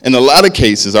love. In a lot of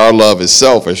cases, our love is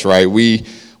selfish, right? We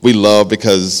love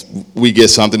because we get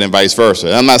something and vice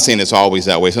versa. I'm not saying it's always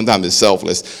that way. Sometimes it's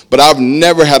selfless. But I've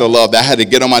never had a love that I had to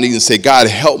get on my knees and say, God,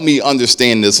 help me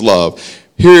understand this love.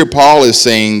 here Paul is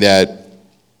saying that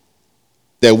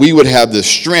we would have the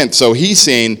strength. So he's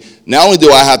saying, not only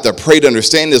do I have to pray to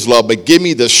understand this love, but give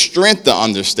me the strength to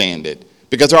understand it.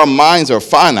 Because our minds are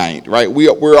finite, right?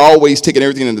 We're always taking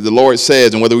everything that the Lord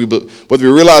says, and whether we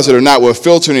realize it or not, we're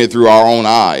filtering it through our own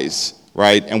eyes,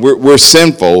 right? And we're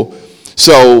sinful.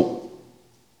 So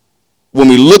when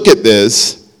we look at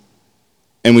this,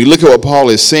 and we look at what Paul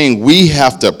is saying, we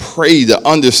have to pray to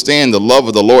understand the love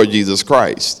of the Lord Jesus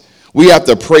Christ. We have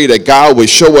to pray that God would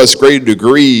show us greater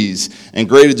degrees and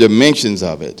greater dimensions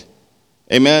of it.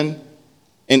 Amen?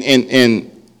 And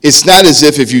it's not as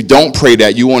if you don't pray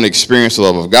that, you won't experience the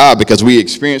love of God, because we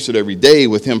experience it every day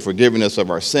with him forgiving us of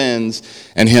our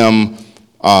sins and him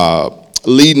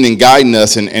leading and guiding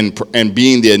us and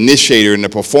being the initiator and the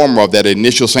performer of that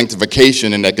initial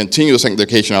sanctification and that continual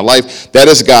sanctification in our life. That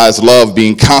is God's love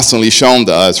being constantly shown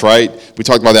to us, right? We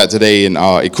talked about that today in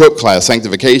Equip class,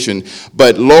 sanctification.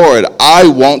 But Lord, I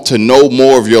want to know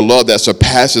more of your love that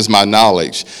surpasses my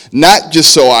knowledge. Not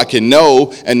just so I can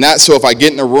know, and not so if I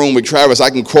get in a room with Travis,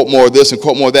 I can quote more of this and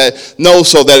quote more of that. No,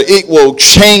 so that it will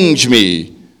change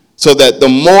me. So that the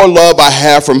more love I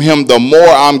have from him, the more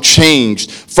I'm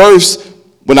changed. First,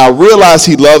 when I realize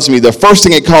he loves me, the first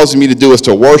thing it causes me to do is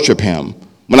to worship him.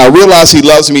 When I realize he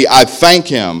loves me, I thank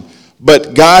him.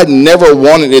 But God never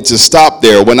wanted it to stop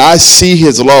there. When I see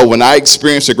his love, when I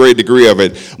experience a great degree of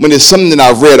it, when it's something that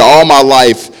I've read all my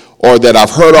life or that I've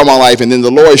heard all my life, and then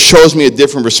the Lord shows me a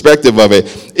different perspective of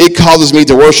it, it causes me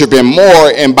to worship him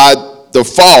more, and by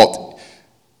default,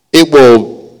 it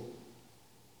will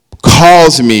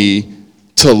cause me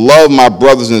to love my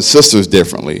brothers and sisters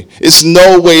differently. It's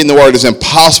no way in the world, it's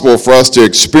impossible for us to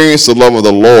experience the love of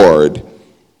the Lord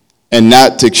and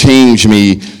not to change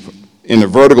me in the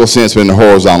vertical sense, but in the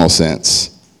horizontal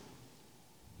sense.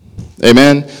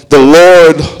 Amen? The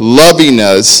Lord loving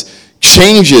us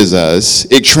changes us.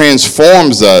 It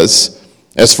transforms us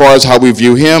as far as how we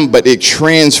view him, but it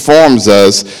transforms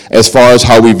us as far as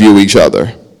how we view each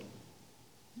other.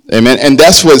 Amen. And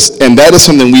that is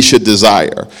something we should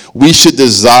desire. We should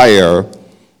desire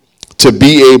to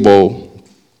be able,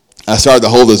 I started to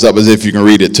hold this up as if you can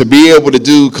read it, to be able to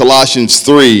do Colossians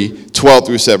 3:12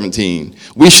 through 17.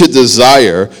 We should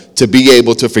desire to be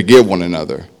able to forgive one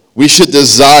another. We should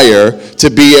desire to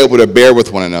be able to bear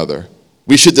with one another.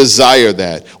 We should desire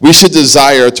that. We should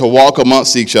desire to walk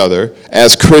amongst each other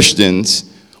as Christians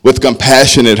with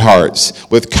compassionate hearts,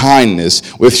 with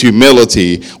kindness, with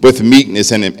humility, with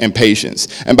meekness and patience.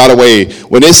 And by the way,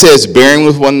 when it says bearing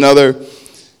with one another,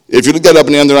 if you look that up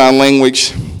in the underlying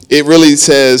language, it really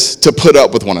says to put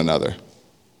up with one another.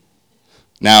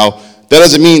 Now, that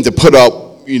doesn't mean to put up,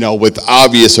 with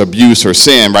obvious abuse or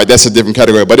sin, right? That's a different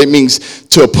category. But it means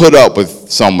to put up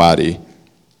with somebody,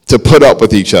 to put up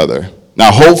with each other.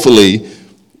 Now, hopefully,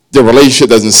 the relationship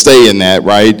doesn't stay in that,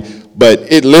 right?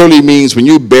 But it literally means when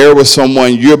you bear with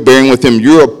someone, you're bearing with them,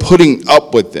 you're putting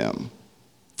up with them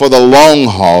for the long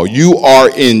haul. You are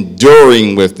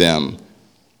enduring with them,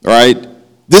 right?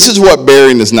 This is what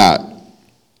bearing is not.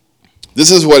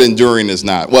 This is what enduring is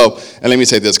not. Well, and let me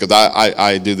say this, because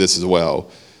I do this as well.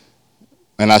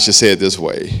 And I should say it this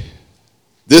way.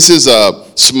 This is a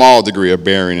small degree of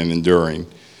bearing and enduring.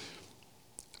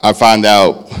 I find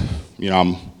out,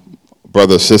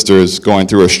 brother or sister is going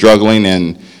through or struggling,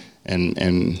 and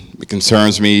it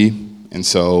concerns me, and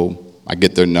so I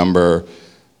get their number,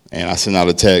 and I send out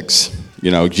a text,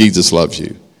 Jesus loves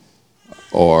you.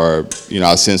 Or,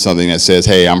 I send something that says,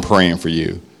 hey, I'm praying for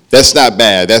you. That's not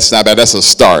bad. That's a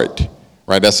start,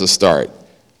 right? That's a start.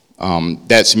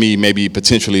 That's me maybe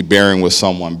potentially bearing with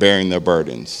someone, bearing their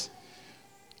burdens.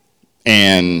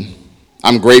 And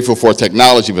I'm grateful for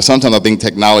technology, but sometimes I think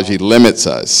technology limits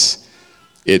us.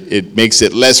 It makes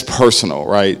it less personal,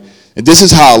 right? And this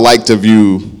is how I like to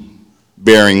view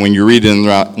bearing when you read it in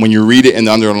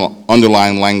the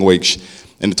underlying language,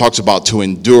 and it talks about to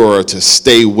endure, to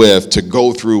stay with, to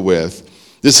go through with.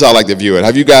 This is how I like to view it.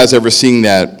 Have you guys ever seen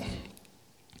that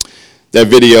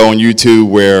video on YouTube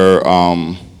where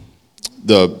I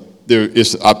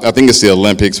think it's the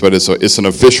Olympics, but it's an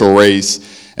official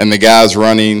race, and the guy's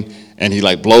running, and he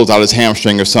blows out his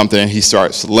hamstring or something, and he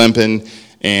starts limping,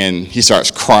 and he starts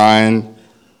crying.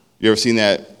 You ever seen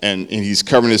that? And he's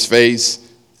covering his face.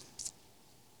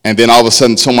 And then all of a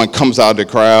sudden someone comes out of the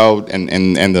crowd and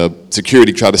the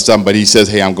security try to stop him, but he says,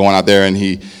 hey, I'm going out there.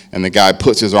 And the guy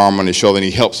puts his arm on his shoulder and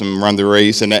he helps him run the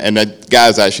race. And that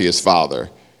guy's actually his father,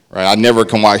 right? I never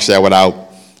can watch that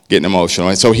without getting emotional.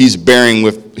 And so he's bearing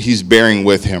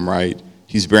with him, right?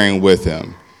 He's bearing with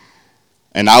him.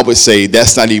 And I would say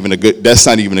that's not even a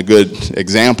good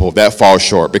example. That falls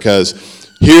short, because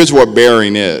here's what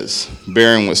bearing is,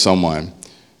 bearing with someone.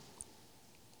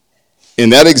 in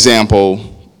that example,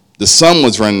 the son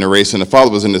was running the race and the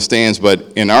father was in the stands, but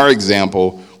in our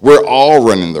example, we're all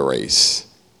running the race.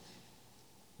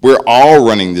 We're all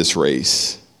running this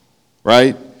race,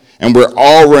 right? And we're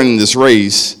all running this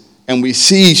race, and we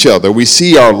see each other. We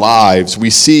see our lives. We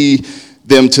see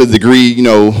them to the degree,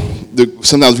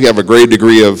 sometimes we have a greater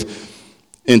degree of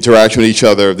interaction with each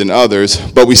other than others,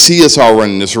 but we see us all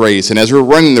running this race. And as we're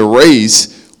running the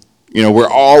race, we're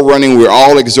all running, we're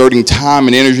all exerting time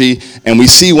and energy, and we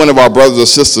see one of our brothers or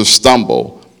sisters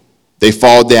stumble. They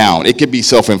fall down. It could be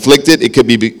self-inflicted. It could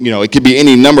be, it could be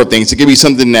any number of things. It could be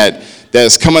something that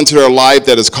has come into their life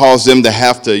that has caused them to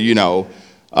have to,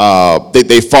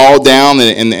 they fall down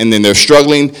and then they're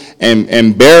struggling.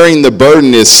 And bearing the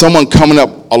burden is someone coming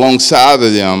up alongside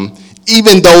of them,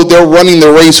 even though they're running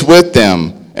the race with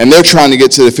them and they're trying to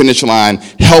get to the finish line,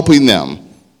 helping them.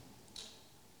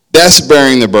 That's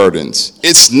bearing the burdens.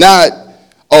 It's not,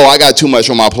 I got too much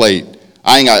on my plate.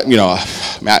 I ain't got,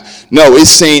 no, it's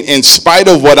saying in spite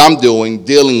of what I'm doing,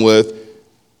 dealing with,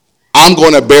 I'm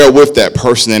going to bear with that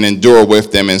person and endure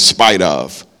with them in spite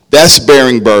of. That's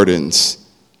bearing burdens.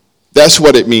 That's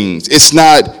what it means. It's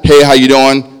not, hey, how you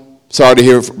doing? Sorry to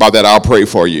hear about that. I'll pray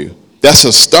for you. That's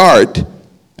a start. And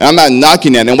I'm not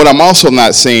knocking that. And what I'm also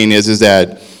not saying is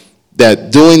that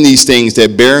doing these things,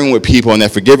 that bearing with people and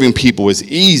that forgiving people is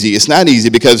easy. It's not easy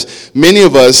because many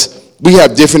of us, we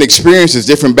have different experiences,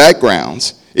 different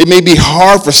backgrounds. It may be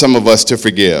hard for some of us to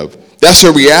forgive. That's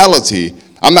a reality.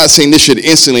 I'm not saying this should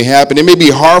instantly happen. It may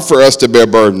be hard for us to bear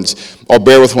burdens or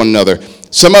bear with one another.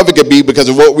 Some of it could be because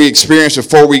of what we experienced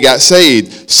before we got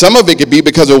saved. Some of it could be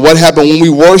because of what happened when we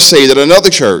were saved at another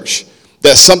church.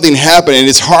 That something happened and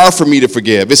it's hard for me to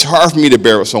forgive. It's hard for me to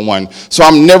bear with someone. So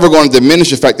I'm never going to diminish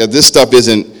the fact that this stuff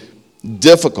isn't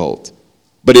difficult,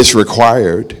 but it's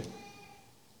required.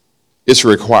 It's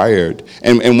required.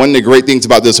 And one of the great things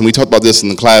about this, and we talked about this in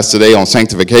the class today on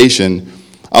sanctification,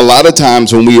 a lot of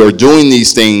times when we are doing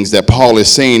these things that Paul is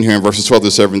saying here in verses 12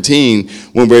 to 17,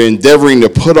 when we're endeavoring to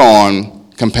put on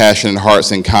compassionate hearts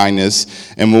and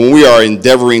kindness, and when we are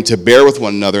endeavoring to bear with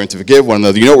one another and to forgive one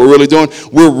another, you know what we're really doing?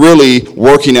 We're really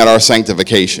working at our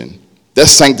sanctification.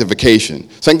 That's sanctification.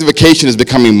 Sanctification is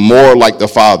becoming more like the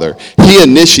Father. He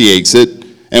initiates it,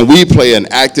 and we play an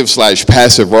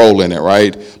active/passive role in it,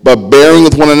 right? But bearing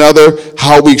with one another,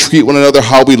 how we treat one another,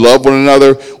 how we love one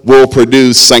another, will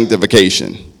produce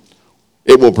sanctification.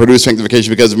 It will produce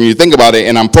sanctification because when you think about it,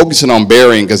 and I'm focusing on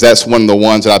bearing because that's one of the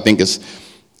ones that I think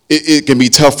it can be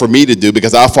tough for me to do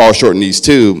because I fall short in these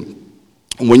too.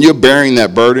 When you're bearing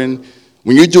that burden,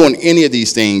 when you're doing any of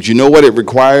these things, you know what it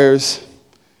requires?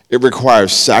 It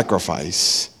requires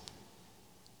sacrifice.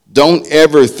 Don't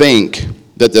ever think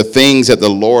that the things that the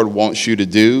Lord wants you to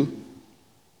do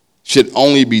should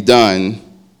only be done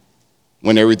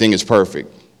when everything is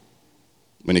perfect.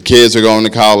 When the kids are going to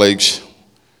college,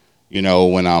 when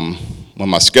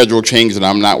my schedule changes and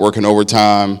I'm not working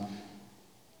overtime,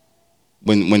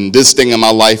 when this thing in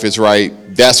my life is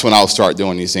right, that's when I'll start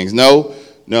doing these things. No,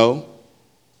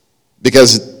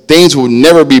 because things will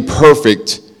never be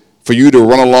perfect for you to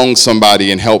run along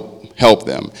somebody and help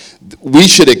them. We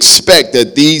should expect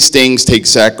that these things take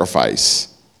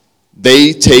sacrifice.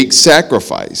 They take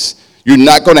sacrifice. You're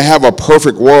not going to have a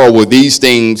perfect world where these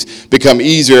things become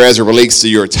easier as it relates to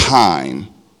your time,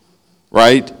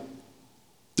 right?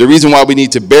 The reason why we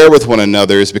need to bear with one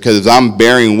another is because if I'm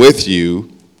bearing with you,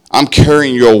 I'm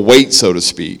carrying your weight, so to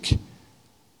speak.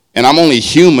 And I'm only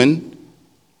human.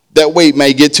 That weight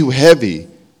may get too heavy.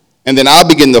 And then I'll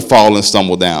begin to fall and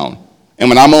stumble down. And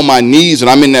when I'm on my knees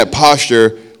and I'm in that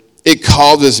posture, it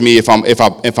causes me, if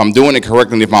I'm doing it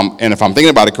correctly, if I'm thinking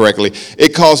about it correctly,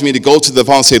 it causes me to go to the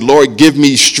Father and say, Lord, give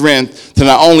me strength to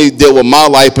not only deal with my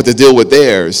life, but to deal with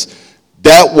theirs.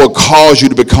 That will cause you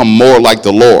to become more like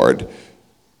the Lord.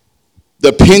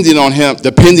 Depending on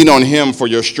him for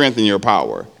your strength and your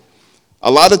power. A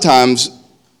lot of times,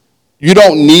 you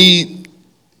don't need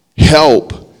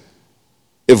help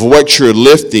if what you're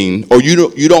lifting, or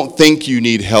you don't think you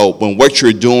need help when what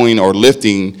you're doing or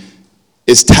lifting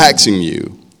is taxing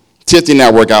you. Tiffany and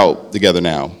I work out together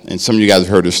now, and some of you guys have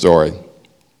heard this story.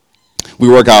 We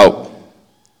work out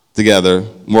together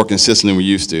more consistently than we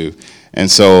used to, and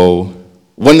so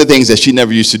one of the things that she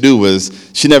never used to do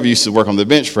was she never used to work on the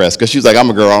bench press because she was like, I'm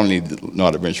a girl, I don't need to know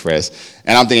how to bench press.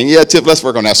 And I'm thinking, yeah, Tiff, let's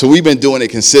work on that. So we've been doing it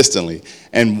consistently.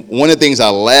 And one of the things I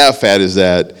laugh at is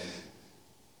that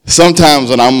sometimes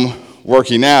when I'm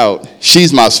working out,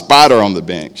 she's my spotter on the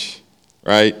bench,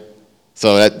 right?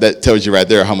 So that tells you right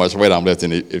there how much weight I'm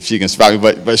lifting if she can spot me.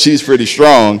 But she's pretty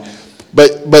strong.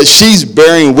 But she's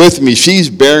bearing with me. She's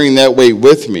bearing that weight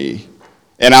with me.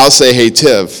 And I'll say, hey,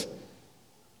 Tiff,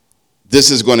 this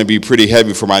is going to be pretty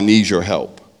heavy for me. I need your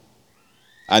help.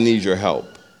 I need your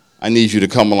help. I need you to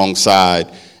come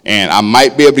alongside. And I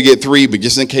might be able to get 3, but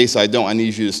just in case I don't, I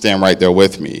need you to stand right there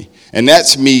with me. And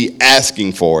that's me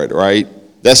asking for it, right?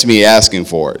 That's me asking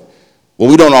for it. Well,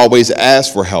 we don't always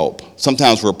ask for help.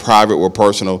 Sometimes we're private, we're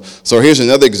personal. So here's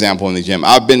another example in the gym.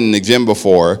 I've been in the gym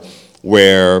before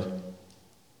where,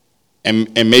 and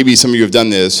maybe some of you have done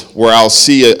this, where I'll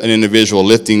see an individual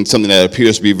lifting something that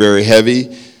appears to be very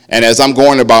heavy. And as I'm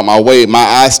going about my way, my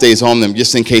eye stays on them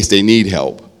just in case they need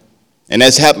help. And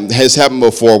has happened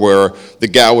before where the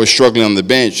guy was struggling on the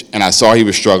bench and I saw he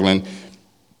was struggling.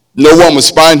 No one was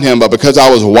spotting him, but because I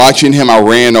was watching him, I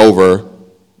ran over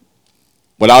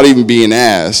without even being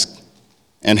asked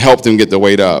and helped him get the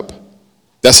weight up.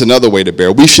 That's another way to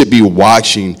bear. We should be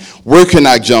watching. Where can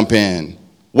I jump in?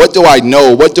 What do I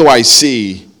know? What do I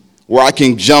see where I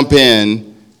can jump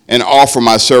in and offer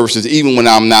my services even when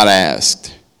I'm not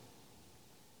asked?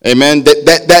 Amen.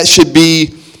 That should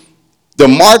be the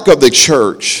mark of the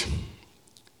church.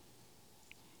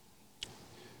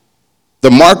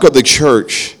 The mark of the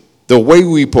church, the way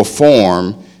we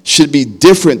perform, should be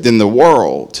different than the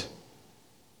world.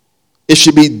 It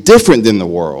should be different than the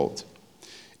world.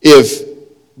 If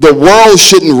the world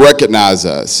shouldn't recognize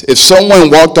us, if someone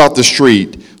walked off the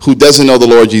street who doesn't know the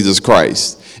Lord Jesus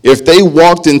Christ, if they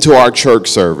walked into our church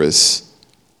service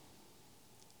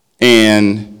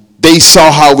and they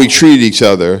saw how we treated each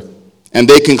other and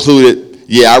they concluded,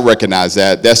 yeah, I recognize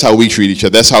that. That's how we treat each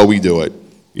other. That's how we do it.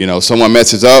 You know, someone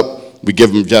messes up, we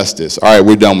give them justice. All right,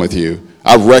 we're done with you.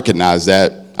 I recognize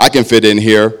that. I can fit in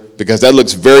here because that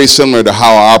looks very similar to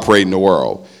how I operate in the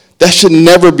world. That should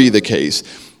never be the case.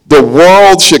 The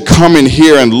world should come in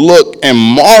here and look and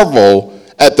marvel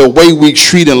at the way we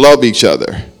treat and love each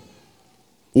other.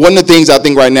 One of the things I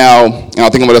think right now, and I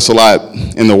think about this a lot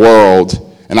in the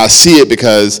world, and I see it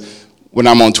because when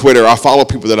I'm on Twitter, I follow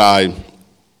people that I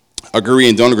agree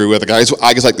and don't agree with. I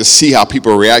just like to see how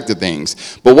people react to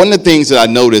things. But one of the things that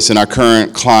I notice in our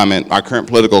current climate, our current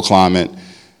political climate,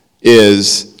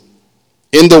 is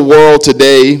in the world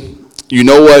today, you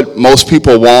know what most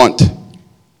people want?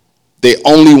 They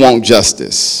only want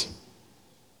justice.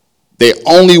 They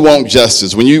only want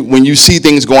justice. When you see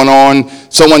things going on,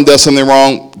 someone does something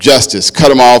wrong, justice. Cut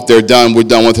them off. They're done. We're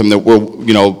done with them.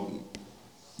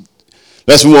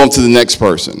 Let's move on to the next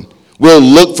person. We'll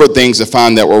look for things to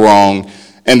find that we're wrong,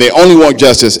 and they only want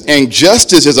justice. And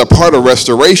justice is a part of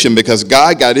restoration because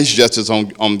God got his justice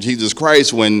on Jesus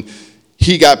Christ when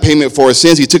he got payment for his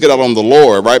sins. He took it out on the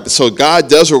Lord, right? So God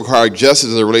does require justice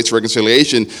as it relates to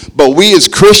reconciliation. But we as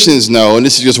Christians know, and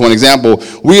this is just one example,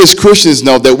 we as Christians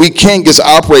know that we can't just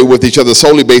operate with each other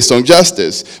solely based on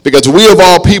justice. Because we of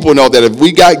all people know that if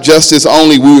we got justice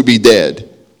only, we would be dead.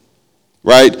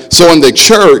 Right? So in the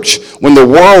church, when the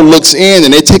world looks in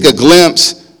and they take a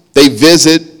glimpse, they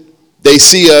visit, they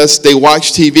see us, they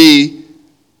watch TV,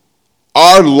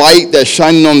 our light that's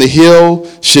shining on the hill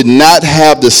should not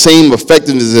have the same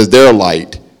effectiveness as their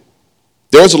light.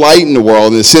 There's light in the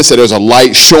world in the sense that there's a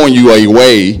light showing you a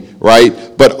way,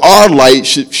 right? But our light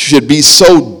should be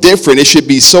so different, it should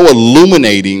be so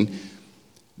illuminating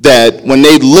that when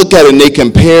they look at it and they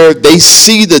compare, they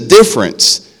see the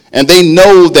difference. And they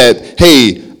know that,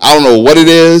 hey, I don't know what it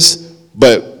is,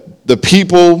 but the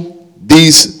people,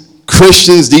 these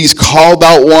Christians, these called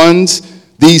out ones,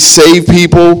 these saved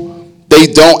people, they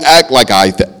don't act like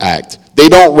I act. They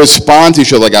don't respond to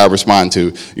each other like I respond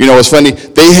to. You know, it's funny.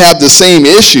 They have the same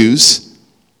issues.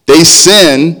 They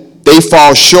sin. They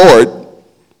fall short.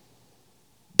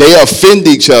 They offend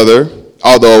each other.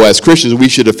 Although as Christians, we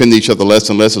should offend each other less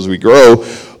and less as we grow.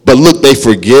 But look, they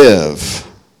forgive.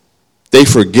 They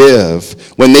forgive.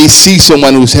 When they see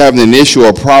someone who's having an issue or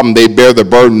a problem, they bear the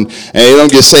burden. And they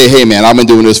don't just say, hey, man, I've been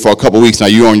doing this for a couple weeks now.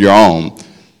 You're on your own.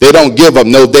 They don't give up.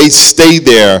 No, they stay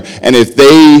there. And if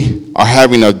they are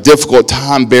having a difficult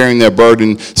time bearing their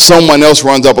burden, someone else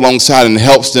runs up alongside and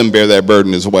helps them bear that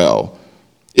burden as well.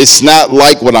 It's not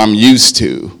like what I'm used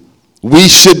to. We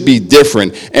should be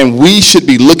different. And we should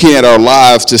be looking at our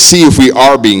lives to see if we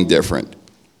are being different.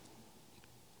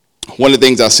 One of the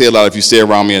things I say a lot, if you stay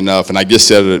around me enough, and I just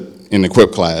said it in the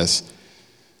Equip class,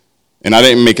 and I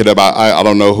didn't make it up. I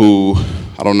don't know who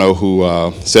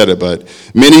said it, but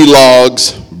many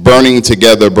logs burning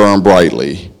together burn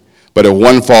brightly, but if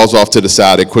one falls off to the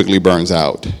side, it quickly burns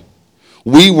out.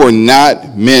 We were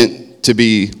not meant to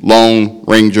be Lone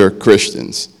Ranger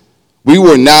Christians. We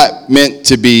were not meant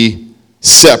to be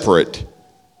separate.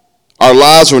 Our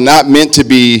lives were not meant to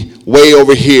be way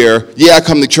over here. Yeah, I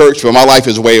come to church, but my life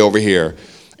is way over here.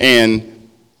 And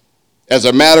as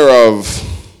a matter of,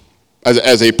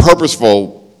 as a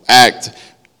purposeful act,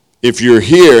 if you're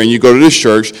here and you go to this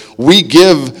church, we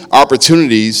give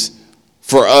opportunities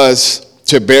for us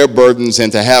to bear burdens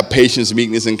and to have patience,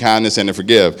 meekness, and kindness, and to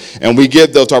forgive. And we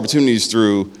give those opportunities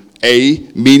through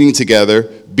A, meeting together,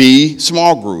 B,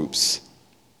 small groups.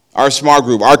 Our small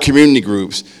group, our community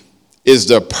groups, is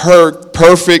the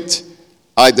perfect,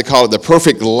 I like to call it the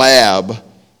perfect lab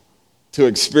to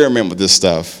experiment with this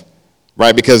stuff,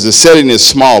 right? Because the setting is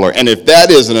smaller. And if that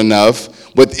isn't enough,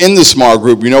 within the small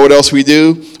group, you know what else we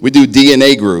do? We do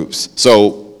DNA groups.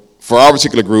 So for our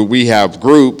particular group, we have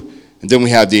group, and then we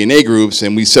have DNA groups,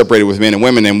 and we separate it with men and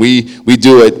women, and we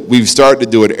do it. We've started to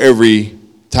do it every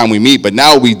time we meet, but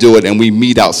now we do it, and we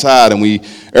meet outside, and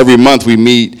every month we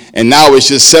meet, and now it's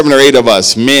just 7 or 8 of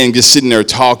us, men, just sitting there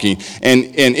talking, and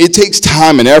it takes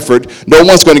time and effort. No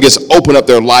one's going to just open up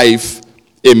their life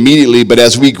immediately, but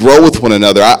as we grow with one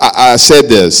another, I said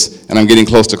this, and I'm getting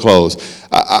close to close.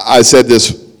 I said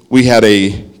this, we had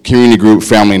a community group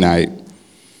family night,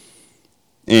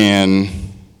 and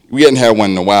we hadn't had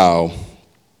one in a while,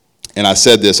 and I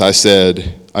said this, I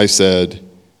said,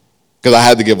 because I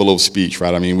had to give a little speech,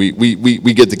 right? I mean,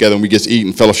 we get together and we just eat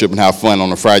and fellowship and have fun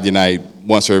on a Friday night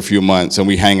once every few months, and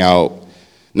we hang out,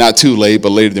 not too late,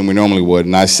 but later than we normally would,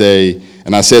 and I said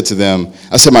to them,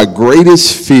 I said, my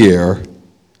greatest fear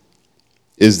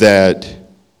is that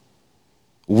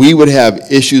we would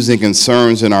have issues and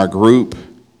concerns in our group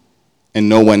and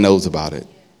no one knows about it.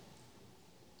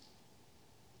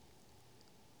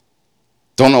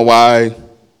 Don't know why.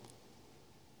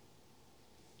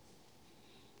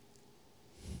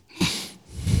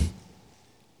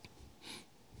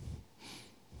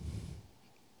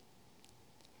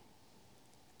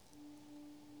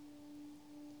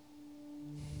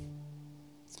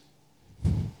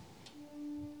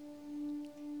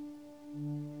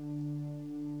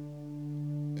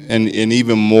 And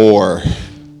even more,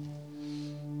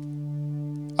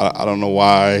 I don't know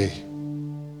why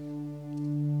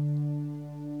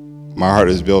my heart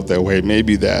is built that way.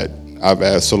 Maybe that I've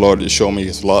asked the Lord to show me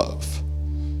his love.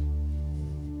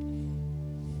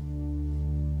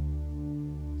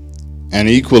 And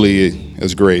equally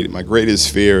as great, my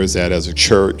greatest fear is that as a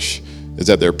church, is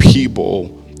that there are people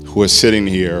who are sitting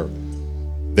here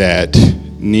that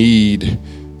need,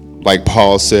 like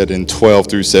Paul said in 12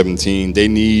 through 17, they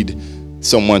need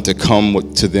someone to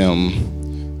come to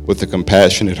them with a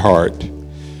compassionate heart,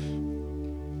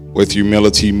 with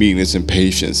humility, meekness, and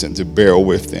patience, and to bear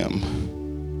with them.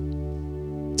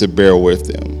 To bear with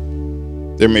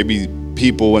them. There may be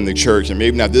people in the church, and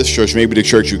maybe not this church, maybe the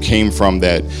church you came from,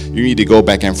 that you need to go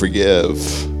back and forgive.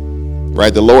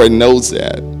 Right? The Lord knows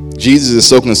that. Jesus is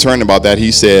so concerned about that.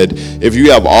 He said, if you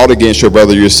have aught against your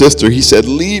brother or your sister, he said,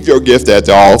 leave your gift at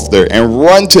the altar and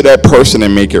run to that person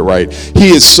and make it right. He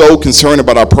is so concerned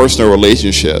about our personal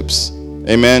relationships.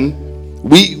 Amen.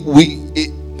 We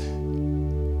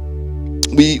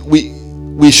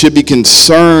should be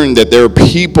concerned that there are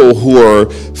people who are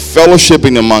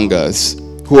fellowshipping among us,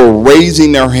 who are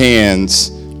raising their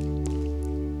hands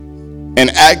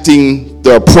and acting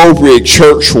the appropriate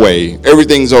church way.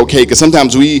 Everything's okay, because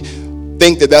sometimes we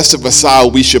think that that's the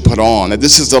facade we should put on, that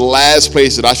this is the last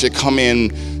place that I should come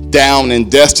in down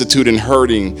and destitute and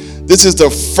hurting. This is the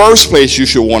first place you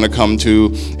should want to come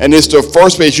to, and it's the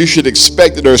first place you should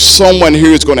expect that there's someone here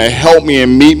who's going to help me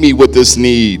and meet me with this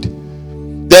need.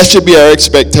 That should be our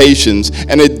expectations,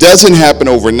 and it doesn't happen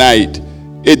overnight.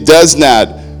 It does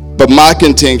not, but my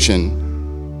contention,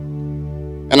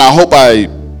 and I hope I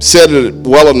said it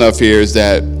well enough here, is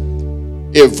that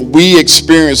if we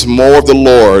experience more of the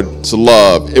Lord's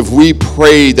love, if we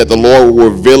pray that the Lord will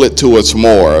reveal it to us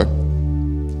more,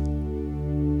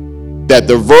 that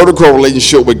the vertical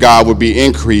relationship with God would be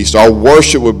increased, our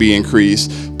worship would be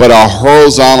increased, but our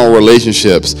horizontal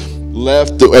relationships,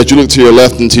 left, as you look to your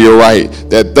left and to your right,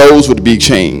 that those would be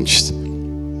changed.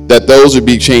 That those would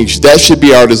be changed. That should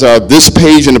be our desire. This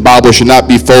page in the Bible should not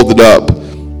be folded up.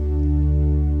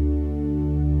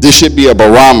 This should be a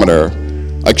barometer,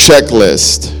 a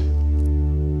checklist.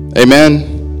 Amen?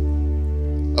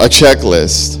 A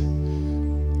checklist.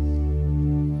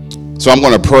 So I'm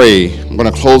going to pray. I'm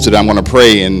going to close it. I'm going to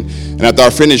pray. And after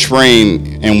I finish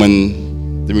praying, and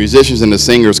when the musicians and the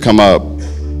singers come up,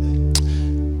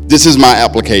 this is my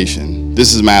application.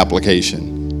 This is my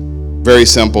application. Very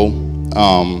simple.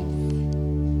 I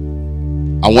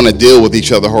want to deal with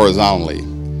each other horizontally.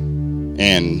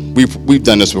 And we've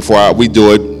done this before. We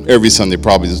do it every Sunday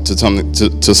probably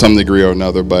to some degree or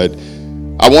another. But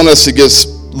I want us to just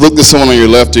look to someone on your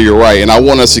left or your right, and I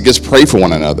want us to just pray for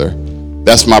one another.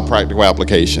 That's my practical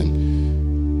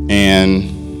application.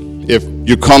 And if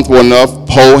you're comfortable enough,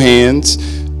 hold hands.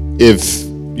 If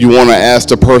you want to ask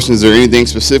the person, is there anything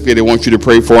specific they want you to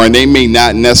pray for? And they may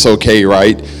not, and that's okay,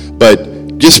 right?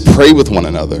 But just pray with one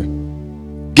another.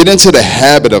 Get into the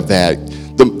habit of that.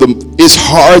 It's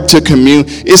hard to commune.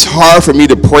 It's hard for me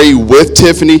to pray with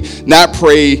Tiffany, not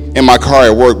pray in my car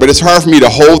at work, but it's hard for me to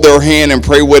hold her hand and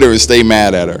pray with her and stay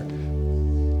mad at her.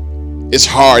 It's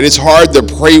hard. It's hard to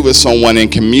pray with someone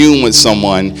and commune with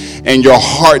someone and your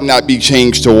heart not be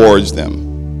changed towards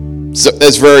them. So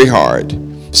that's very hard.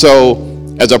 So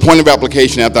as a point of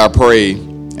application after I pray,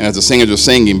 and as the singers are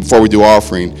singing before we do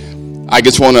offering, I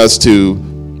just want us to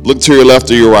look to your left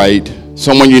or your right,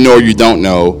 someone you know or you don't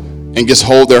know, and just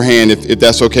hold their hand if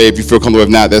that's okay. If you feel comfortable, if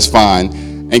not, that's fine.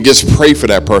 And just pray for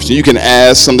that person. You can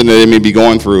ask something that they may be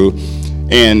going through.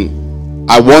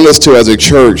 And I want us to, as a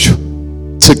church,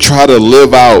 to try to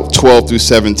live out 12 through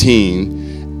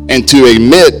 17 and to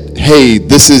admit, hey,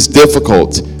 this is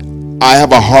difficult. I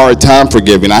have a hard time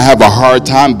forgiving. I have a hard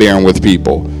time bearing with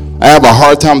people. I have a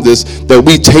hard time that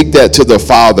we take that to the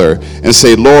Father and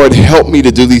say, Lord, help me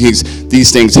to do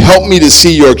these things. Help me to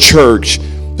see your church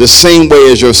the same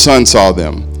way as your son saw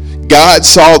them. God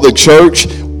saw the church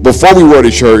before we were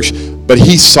the church, but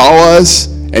he saw us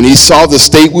and he saw the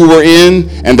state we were in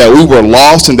and that we were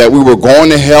lost and that we were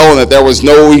going to hell and that there was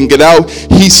no way we can get out.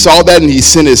 He saw that and he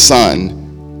sent his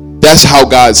son. That's how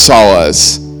God saw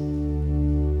us.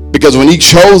 Because when he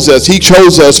chose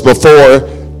us before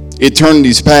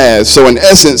eternity's past. So in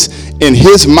essence, in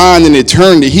his mind in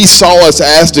eternity, he saw us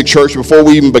as the church before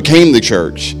we even became the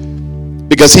church.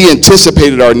 Because he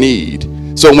anticipated our need.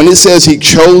 So when it says he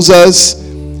chose us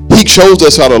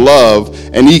out of love,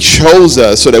 and he chose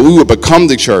us so that we would become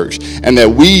the church, and that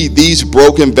we, these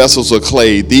broken vessels of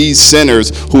clay, these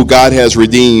sinners who God has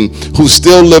redeemed, who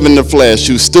still live in the flesh,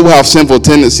 who still have sinful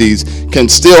tendencies, can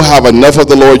still have enough of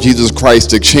the Lord Jesus Christ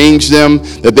to change them,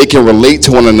 that they can relate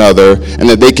to one another, and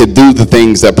that they can do the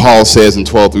things that Paul says in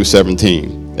 12 through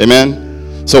 17.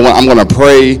 Amen? So I'm going to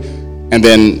pray, and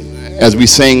then as we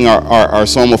sing our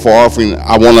song before offering,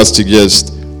 I want us to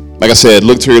just, like I said,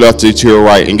 look to your left or to your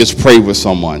right and just pray with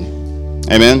someone.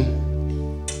 Amen?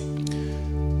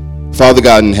 Father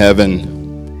God in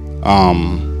heaven,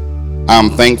 I'm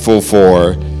thankful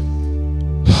for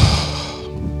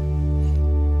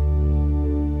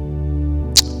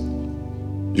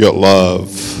your love.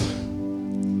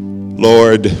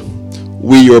 Lord,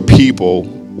 we your people,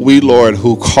 we, Lord,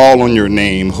 who call on your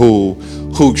name, who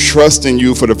trust in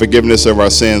you for the forgiveness of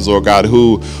our sins, Lord God,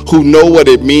 who know what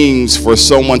it means for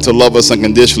someone to love us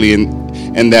unconditionally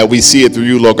and that we see it through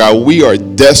you, Lord God. We are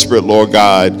desperate, Lord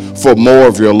God, for more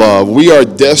of your love. We are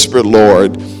desperate,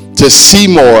 Lord, to see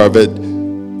more of it,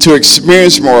 to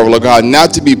experience more of it, Lord God,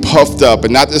 not to be puffed up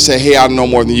and not to say, hey, I know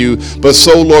more than you, but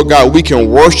so, Lord God, we can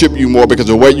worship you more because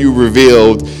of what you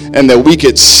revealed, and that we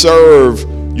could serve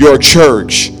your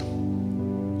church,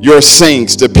 your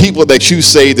saints, the people that you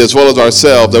saved as well as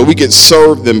ourselves, that we could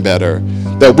serve them better,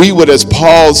 that we would, as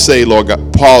Paul said, Lord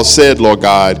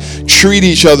God, treat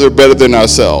each other better than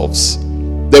ourselves,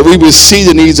 that we would see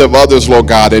the needs of others, Lord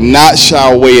God, and not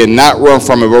shy away and not run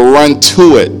from it, but run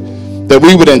to it, that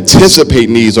we would anticipate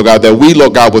needs, Lord God, that we,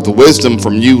 Lord God, with wisdom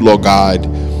from you, Lord God,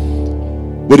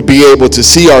 would be able to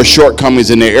see our shortcomings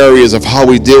in the areas of how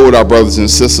we deal with our brothers and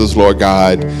sisters, Lord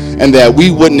God, and that we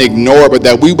wouldn't ignore it, but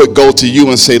that we would go to you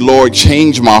and say, Lord,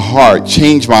 change my heart,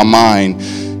 change my mind,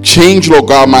 change, Lord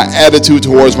God, my attitude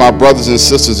towards my brothers and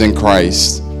sisters in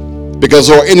Christ. Because,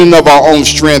 Lord, in and of our own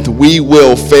strength, we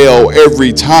will fail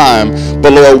every time,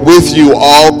 but Lord, with you,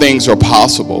 all things are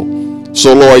possible.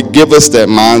 So, Lord, give us that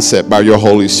mindset by your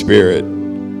Holy Spirit.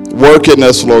 Work in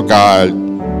us, Lord God,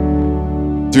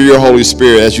 through your Holy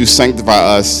Spirit as you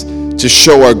sanctify us to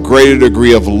show a greater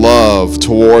degree of love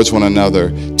towards one another,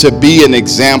 to be an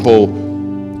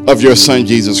example of your Son,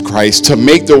 Jesus Christ, to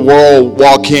make the world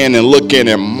walk in and look in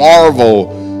and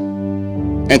marvel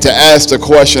and to ask the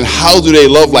question, how do they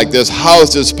love like this? How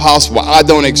is this possible? I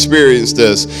don't experience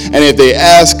this. And if they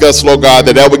ask us, Lord God,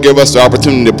 that would give us the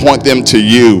opportunity to point them to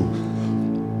you.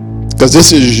 Because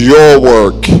this is your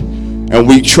work, and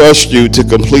we trust you to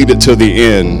complete it to the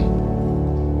end.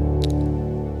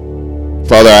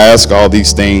 Father, I ask all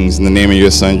these things in the name of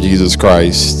your Son, Jesus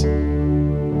Christ.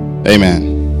 Amen.